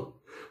different one,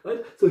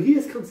 right? So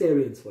here's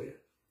Cancerians for you.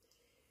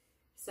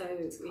 So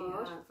we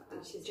have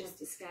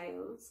Justice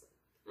Scales,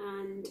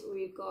 and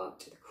we've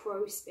got the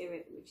Crow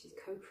Spirit, which is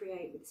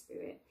co-create with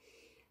Spirit.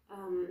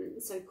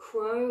 So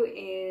Crow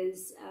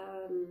is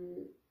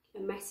a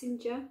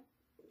messenger.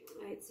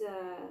 It's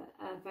a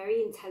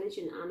very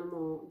intelligent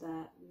animal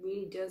that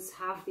really does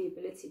have the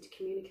ability to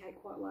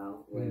communicate quite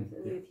well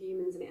with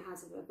humans, and it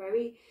has a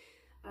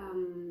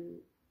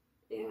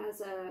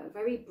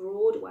very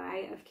broad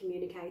way of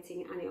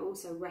communicating, and it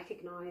also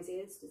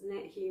recognises, doesn't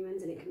it,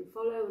 humans, and it can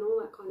follow and all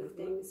that kind of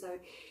thing. So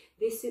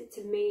this,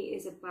 to me,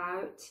 is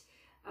about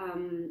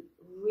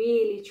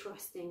really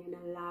trusting and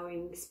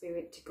allowing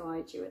Spirit to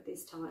guide you at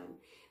this time,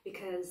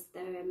 because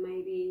there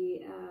may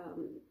be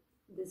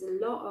there's a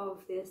lot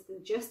of this. The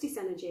justice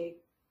energy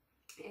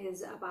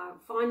is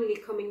about finally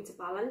coming to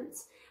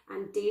balance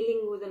and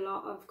dealing with a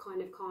lot of kind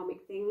of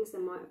karmic things.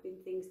 There might have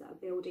been things that are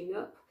building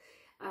up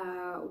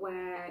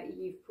where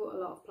you've put a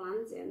lot of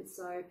plans in.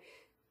 So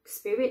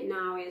Spirit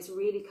now is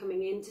really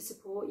coming in to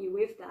support you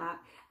with that,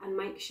 and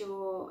make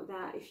sure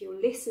that if you're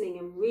listening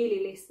and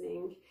really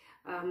listening,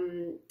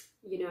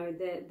 you know,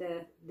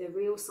 the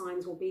real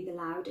signs will be the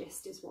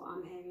loudest, is what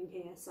I'm hearing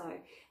here. So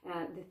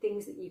the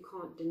things that you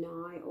can't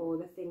deny, or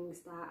the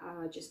things that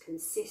are just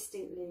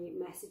consistently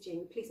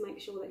messaging, please make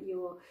sure that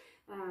you're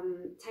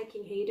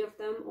taking heed of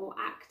them or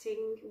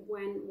acting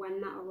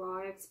when that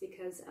arrives,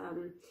 because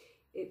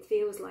it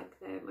feels like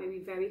they're maybe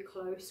very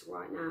close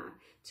right now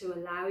to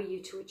allow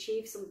you to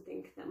achieve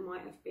something that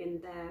might have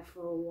been there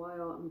for a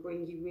while, and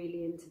bring you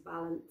really into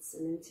balance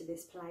and into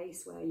this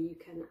place where you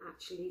can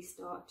actually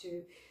start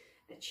to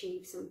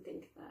achieve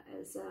something that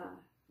has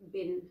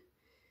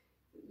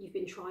you've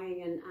been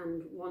trying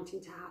and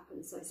wanting to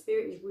happen. So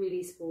Spirit is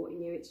really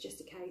supporting you. It's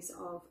just a case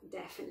of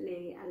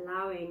definitely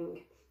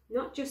allowing,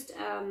 not just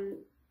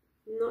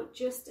not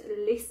just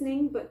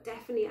listening, but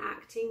definitely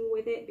acting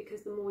with it,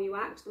 because the more you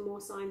act, the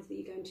more signs that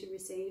you're going to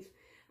receive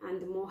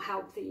and the more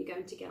help that you're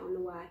going to get on the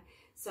way.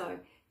 So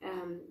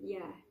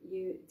yeah,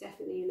 you're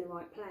definitely in the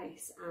right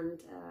place, and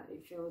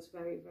it feels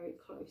very, very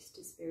close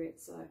to spirit.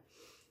 So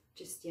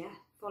just, yeah,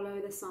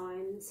 follow the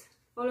signs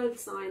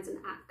and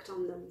act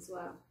on them as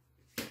well.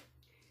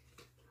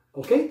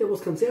 Okay, that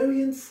was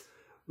Cancerians.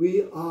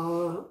 We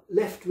are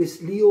left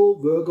with Leo,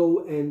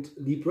 Virgo and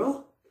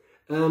Libra.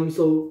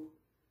 So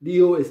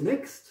Leo is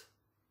next.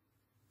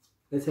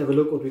 Let's have a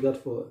look what we got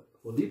for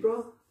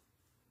Libra.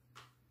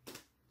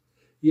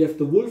 You have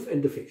the wolf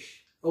and the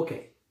fish.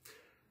 Okay.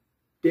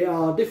 There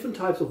are different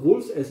types of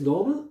wolves as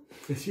normal,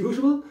 as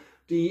usual.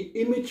 The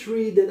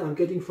imagery that I'm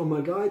getting from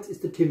my guides is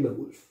the timber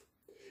wolf,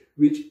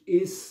 which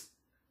is,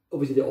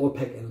 obviously they're all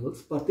pack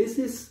animals, but this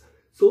is,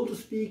 so to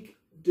speak,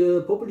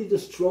 probably the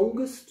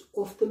strongest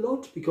of the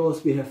lot,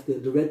 because we have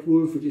the red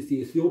wolf, which is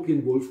the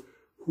Ethiopian wolf,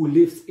 who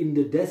lives in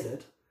the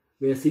desert,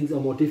 where things are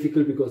more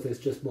difficult because there's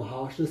just more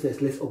harshness, there's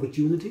less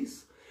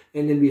opportunities.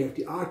 And then we have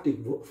the Arctic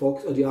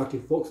fox, or the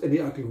Arctic fox and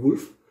the Arctic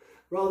wolf,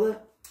 rather,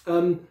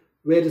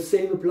 where the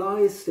same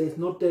applies. There's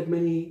not that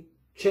many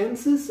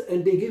chances,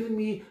 and they're giving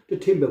me the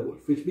timber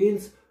wolf, which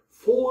means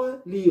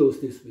for Leos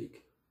this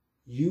week,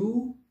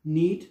 you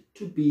need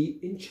to be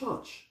in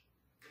charge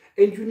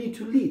and you need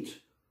to lead.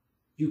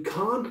 You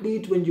can't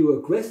lead when you're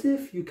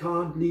aggressive, you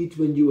can't lead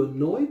when you're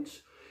annoyed.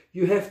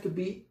 You have to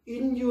be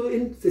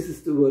this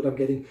is the word I'm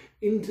getting,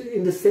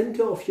 in the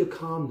center of your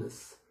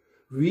calmness.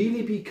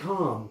 Really be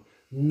calm.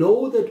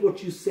 Know that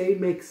what you say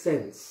makes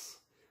sense,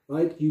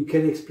 right? You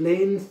can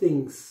explain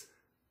things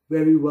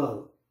very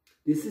well.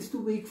 This is the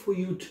week for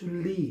you to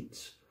lead.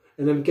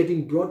 And I'm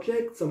getting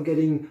projects, I'm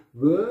getting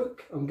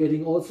work, I'm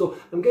getting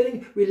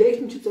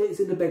relationships that is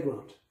in the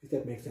background, if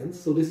that makes sense.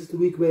 So this is the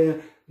week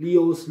where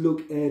Leos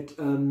look at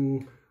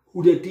who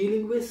they're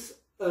dealing with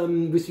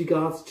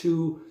regards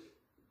to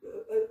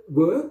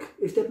work,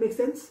 if that makes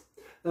sense.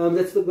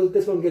 That's what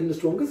I'm getting the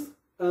strongest.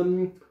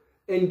 And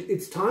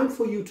it's time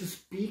for you to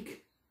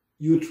speak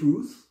your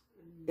truth.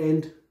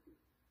 And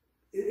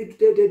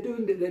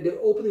they're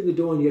opening the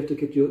door, and you have to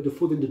get the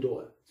foot in the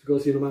door.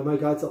 Because, you know, my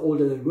guides are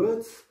older than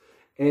words.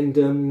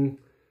 And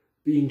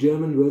being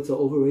German, words are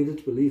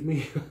overrated, believe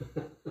me.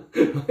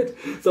 Right?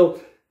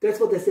 So that's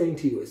what they're saying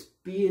to you, is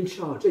be in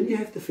charge. And you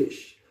have the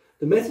fish.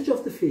 The message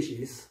of the fish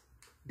is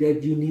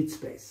that you need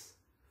space.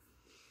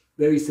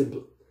 Very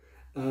simple.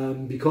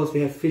 Because we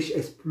have fish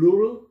as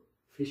plural,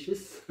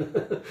 fishes.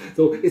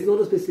 So it's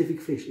not a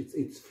specific fish,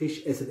 it's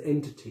fish as an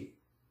entity.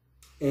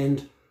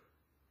 And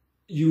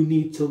you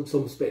need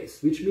some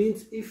space, which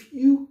means if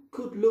you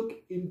could look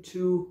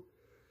into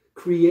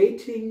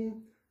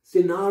creating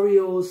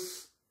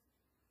scenarios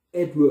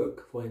at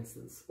work, for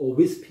instance, or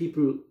with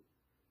people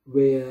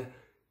where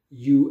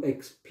you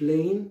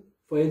explain,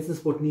 for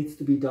instance, what needs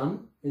to be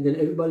done, and then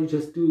everybody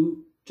just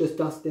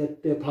does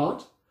their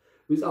part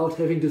without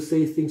having to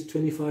say things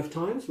 25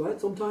 times,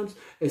 right? Sometimes,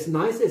 as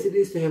nice as it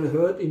is to have a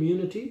herd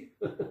immunity,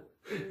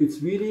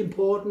 it's really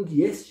important.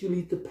 Yes, you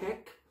lead the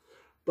pack,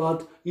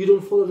 but you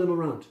don't follow them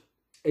around,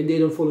 and they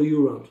don't follow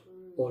you around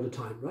all the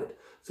time, right?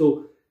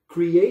 So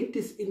create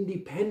this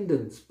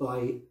independence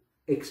by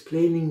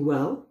explaining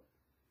well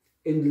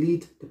and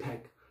lead the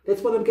pack.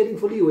 That's what I'm getting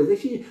for Leo. It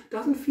actually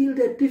doesn't feel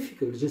that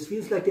difficult. It just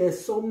feels like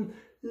there's some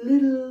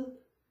little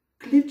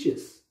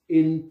glitches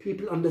in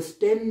people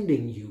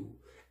understanding you.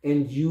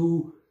 And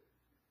you,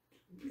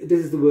 this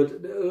is the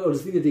word, or the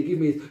thing that they give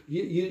me is,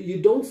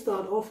 you don't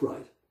start off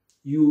right.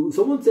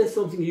 Someone says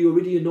something, you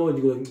already annoy, and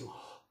you're going,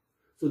 oh.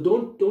 So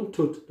don't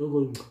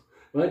go,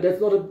 right?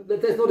 That's not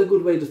a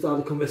good way to start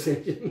a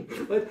conversation,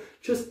 right?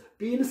 Just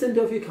be in the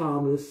center of your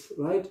calmness,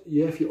 right?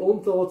 You have your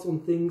own thoughts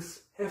on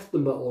things, have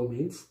them by all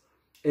means,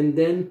 and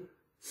then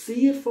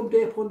see it from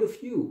their point of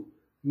view.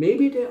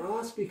 Maybe they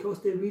ask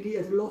because they're really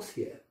at a loss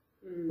here,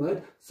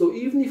 right? So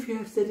even if you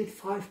have said it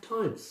 5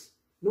 times,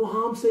 no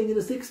harm saying it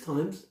the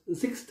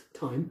sixth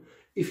time,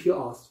 if you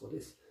ask for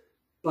this.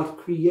 But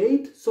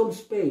create some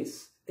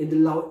space and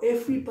allow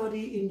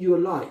everybody in your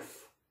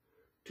life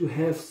to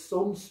have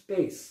some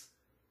space.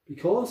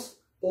 Because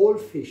all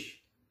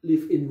fish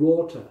live in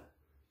water.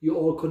 You're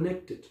all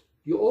connected.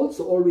 You're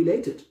also all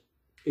related,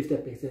 if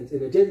that makes sense,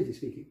 energetically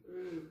speaking.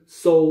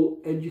 So,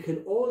 and you can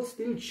all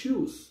still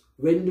choose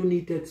when you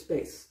need that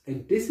space.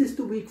 And this is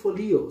the week for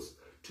Leos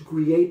to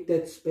create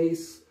that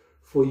space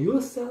for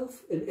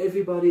yourself and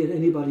everybody and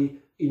anybody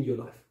in your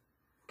life.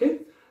 Okay,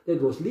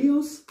 that was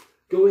Leos.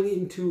 Going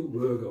into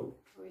Virgo.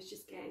 I was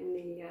just getting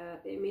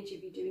the image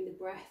of you doing the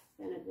breath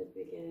then at the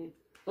beginning.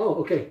 Oh,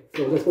 okay.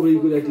 So that's probably a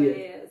good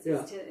idea.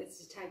 It's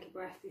to take a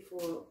breath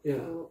before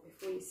you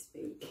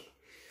speak,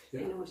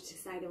 in order to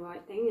say the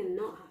right thing and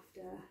not have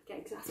to get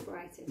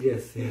exasperated.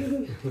 Yes.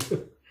 Yeah.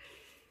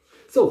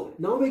 So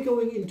now we're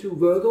going into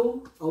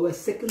Virgo, our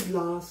second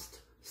last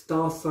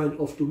star sign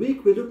of the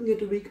week. We're looking at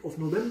the week of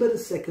November the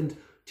 2nd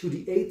to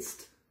the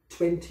 8th,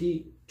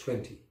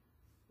 2020.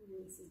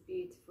 This is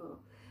beautiful.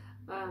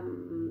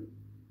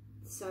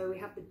 So we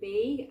have the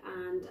bee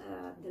and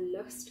the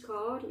lust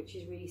card, which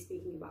is really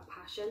speaking about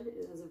passion.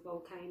 There's a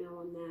volcano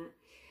on there.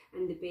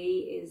 And the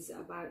bee is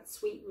about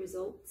sweet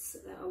results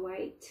that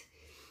await.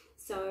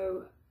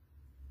 So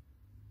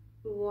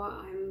what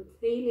I'm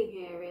feeling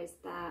here is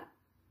that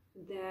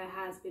there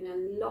has been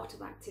a lot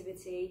of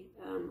activity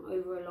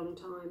over a long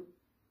time.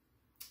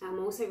 I'm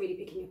also really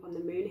picking up on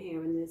the moon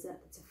here, and it's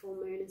a full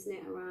moon, isn't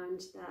it,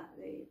 around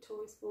the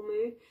Taurus full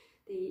moon,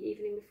 the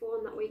evening before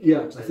on that weekend?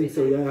 Yeah, I think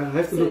so. Yeah, I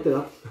have to look that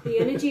up. The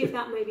energy of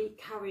that may be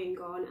carrying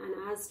on,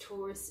 and as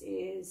Taurus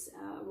is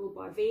ruled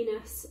by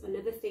Venus,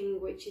 another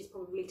thing which is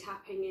probably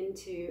tapping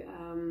into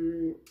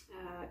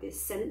this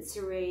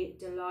sensory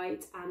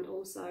delight, and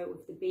also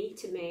with the bee,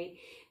 to me,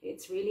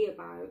 it's really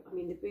about, I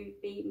mean, the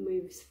bee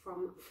moves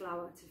from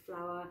flower to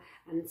flower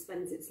and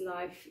spends its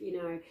life, you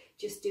know,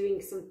 just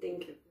doing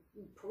something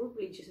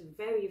probably just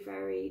very,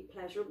 very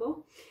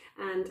pleasurable,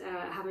 and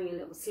having a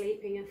little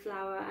sleep in a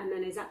flower, and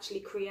then is actually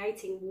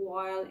creating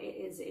while it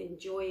is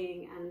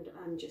enjoying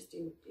and just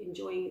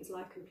enjoying its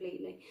life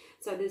completely.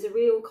 So there's a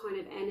real kind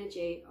of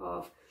energy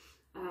of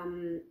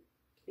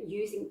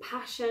using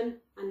passion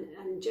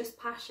and just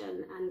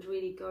passion, and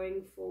really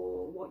going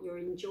for what you're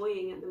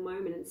enjoying at the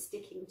moment and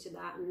sticking to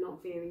that and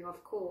not veering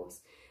off course,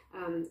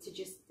 to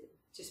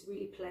just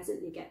really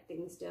pleasantly get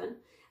things done.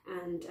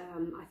 And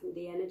I think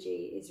the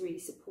energy is really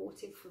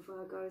supportive for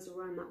Virgos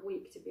around that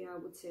week to be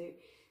able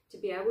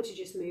to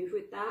just move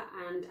with that,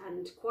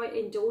 and quite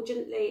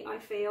indulgently, I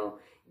feel,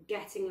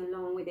 getting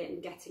along with it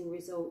and getting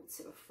results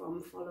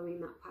from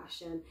following that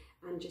passion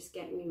and just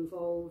getting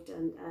involved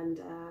and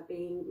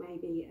being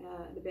maybe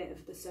the bit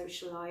of the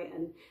socialite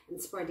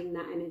and spreading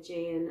that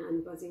energy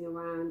and buzzing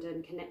around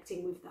and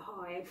connecting with the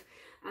hive,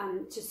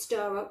 to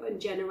stir up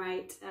and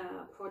generate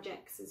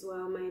projects as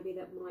well, maybe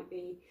that might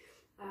be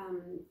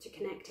to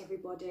connect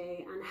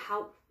everybody and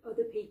help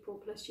other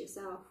people plus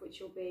yourself,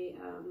 which will be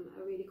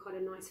a really kind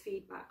of nice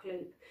feedback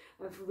loop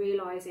of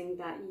realizing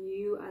that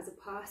you as a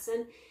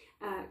person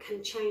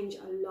can change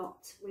a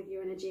lot with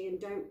your energy, and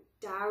don't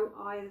doubt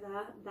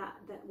either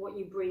that what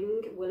you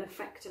bring will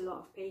affect a lot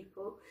of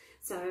people.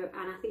 So,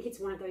 and I think it's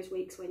one of those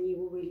weeks when you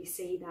will really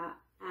see that,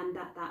 and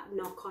that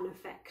knock-on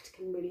effect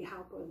can really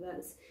help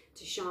others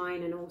to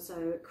shine and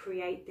also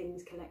create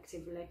things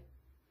collectively.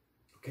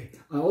 Okay,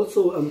 I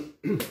also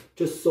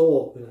just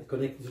saw, when I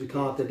connected to the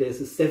card, that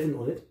there's a 7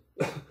 on it.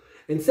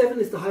 And 7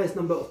 is the highest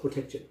number of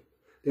protection.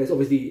 There's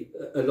obviously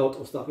a lot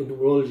of stuff in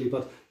numerology,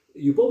 but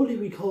you probably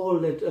recall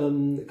that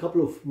a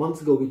couple of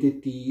months ago we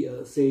did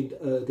the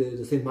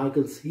St.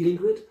 Michael's healing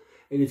grid,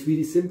 and it's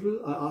really simple.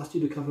 I asked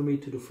you to cover me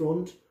to the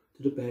front,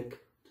 to the back,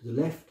 to the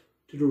left,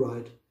 to the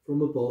right,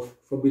 from above,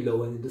 from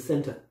below, and in the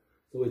center.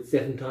 So it's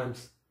 7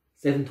 times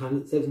 7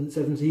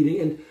 healing.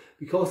 And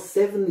because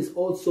 7 is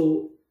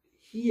also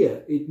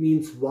here, it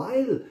means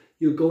while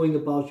you're going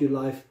about your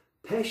life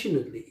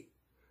passionately,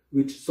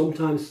 which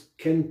sometimes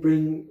can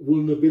bring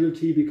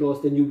vulnerability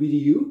because then you're really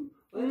you.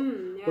 Right?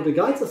 Yeah, what the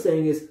guides are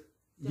saying is,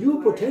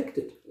 you're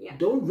protected. Yeah.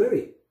 Don't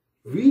worry.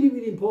 Really,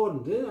 really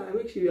important. Yeah, I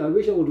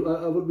wish I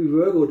would be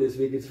Virgo this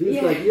week. It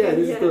feels like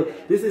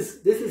this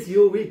is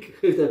your week,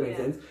 if that makes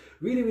sense.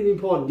 Really, really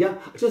important. Yeah,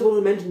 I just want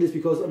to mention this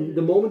because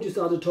the moment you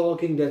started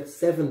talking, that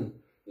 7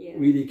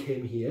 really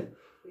came here,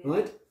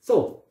 right?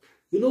 So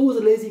you know who's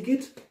a lazy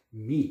git?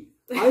 Me.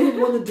 I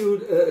didn't want to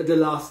do the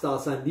last star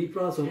sign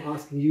Libra, so I'm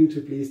asking you to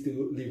please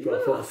do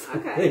Libra first.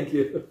 Okay. Thank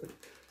you.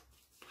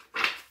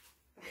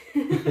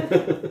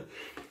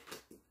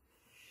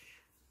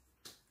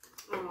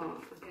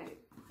 Oh,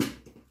 okay.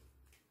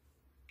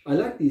 I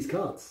like these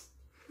cards.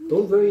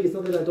 Don't worry, it's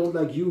not that I don't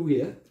like you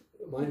here.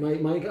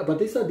 But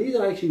these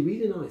are actually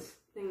really nice.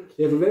 Thank you.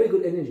 They have a very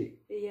good energy.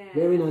 Yeah.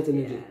 Very nice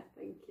energy. Yeah,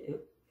 thank you. Yeah.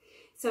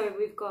 So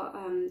we've got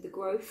the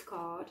growth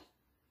card,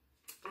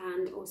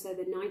 and also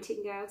the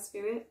Nightingale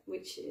spirit,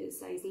 which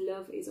says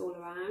love is all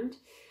around.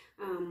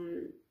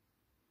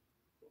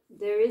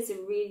 There is a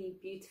really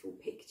beautiful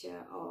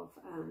picture of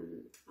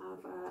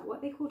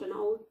what they called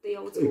the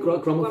old school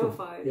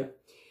gramophone. Yeah.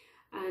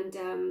 And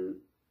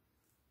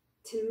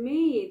to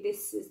me,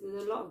 there's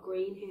a lot of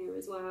green here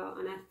as well,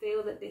 and I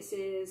feel that this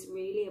is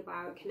really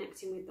about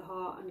connecting with the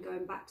heart and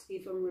going back to the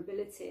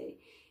vulnerability.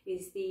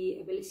 Is the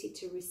ability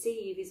to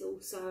receive is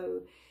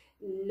also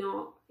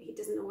not, it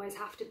doesn't always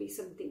have to be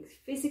something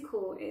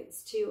physical.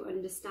 It's to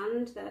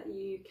understand that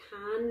you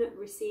can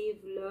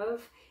receive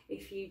love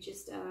if you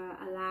just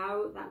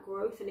allow that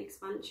growth and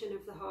expansion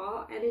of the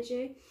heart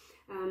energy.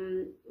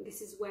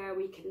 This is where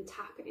we can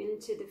tap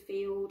into the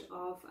field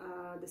of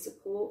the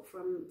support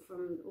from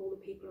all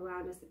the people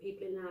around us, the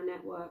people in our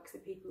networks, the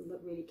people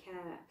that really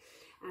care.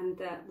 And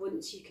that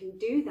once you can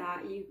do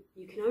that,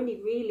 you can only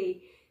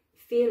really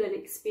feel and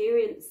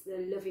experience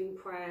the loving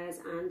prayers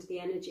and the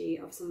energy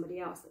of somebody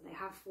else that they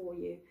have for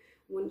you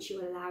once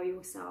you allow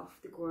yourself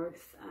the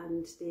growth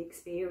and the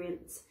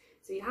experience.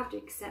 So you have to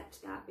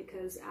accept that,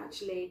 because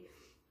actually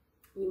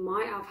you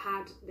might have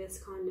had this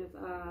kind of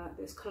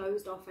this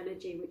closed off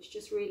energy, which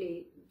just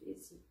really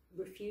is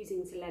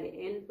refusing to let it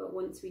in, but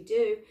once we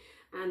do,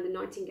 and the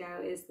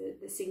nightingale is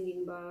the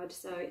singing bird,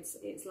 so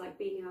it's like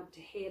being able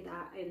to hear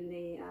that in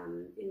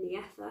the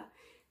ether,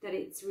 that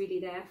it's really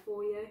there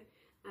for you.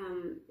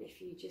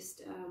 If you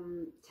just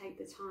take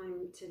the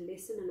time to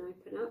listen and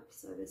open up.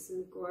 So there's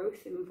some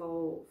growth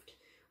involved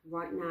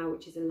right now,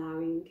 which is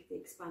allowing the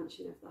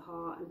expansion of the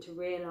heart, and to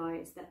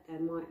realize that there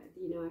might,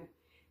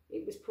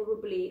 it was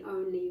probably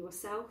only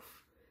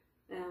yourself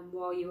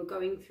while you were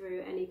going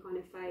through any kind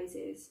of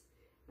phases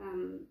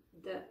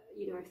that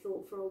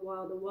thought for a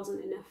while there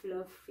wasn't enough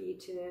love for you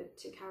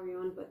to carry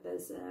on, but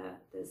there's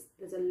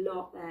a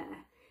lot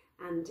there.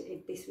 And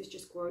this was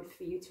just growth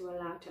for you to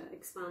allow to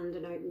expand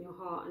and open your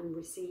heart and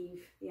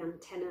receive the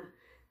antenna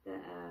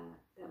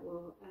that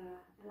will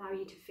allow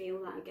you to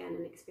feel that again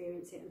and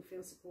experience it and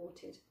feel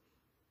supported.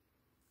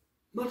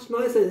 Much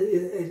nicer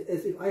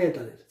as if I had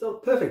done it. So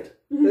perfect.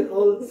 That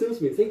all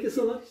suits me. Thank you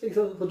so much. Thanks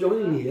for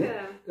joining me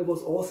here. That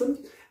was awesome.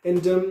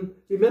 And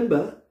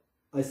remember,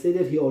 I say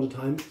that here all the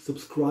time,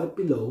 subscribe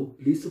below.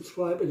 Please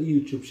subscribe at the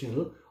YouTube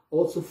channel.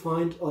 Also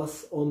find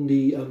us on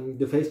the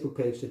Facebook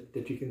page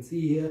that you can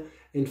see here.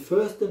 And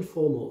first and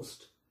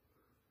foremost,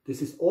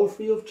 this is all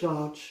free of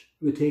charge.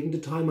 We're taking the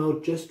time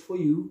out just for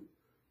you.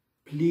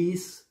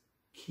 Please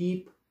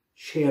keep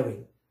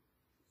sharing.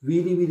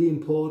 Really, really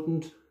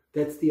important.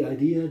 That's the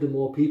idea. The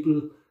more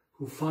people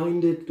who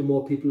find it, the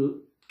more people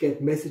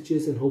get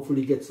messages and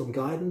hopefully get some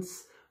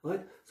guidance,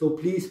 right? So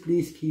please,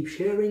 please keep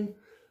sharing.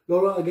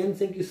 Laura, again,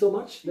 thank you so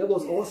much. That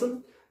was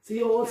awesome. See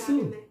you all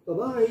soon.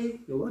 Bye-bye.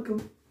 You're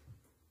welcome.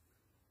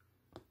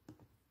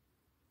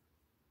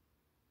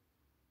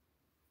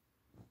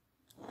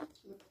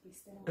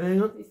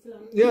 Hang on.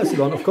 Yeah,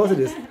 still on. Of course it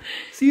is.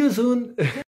 See you soon.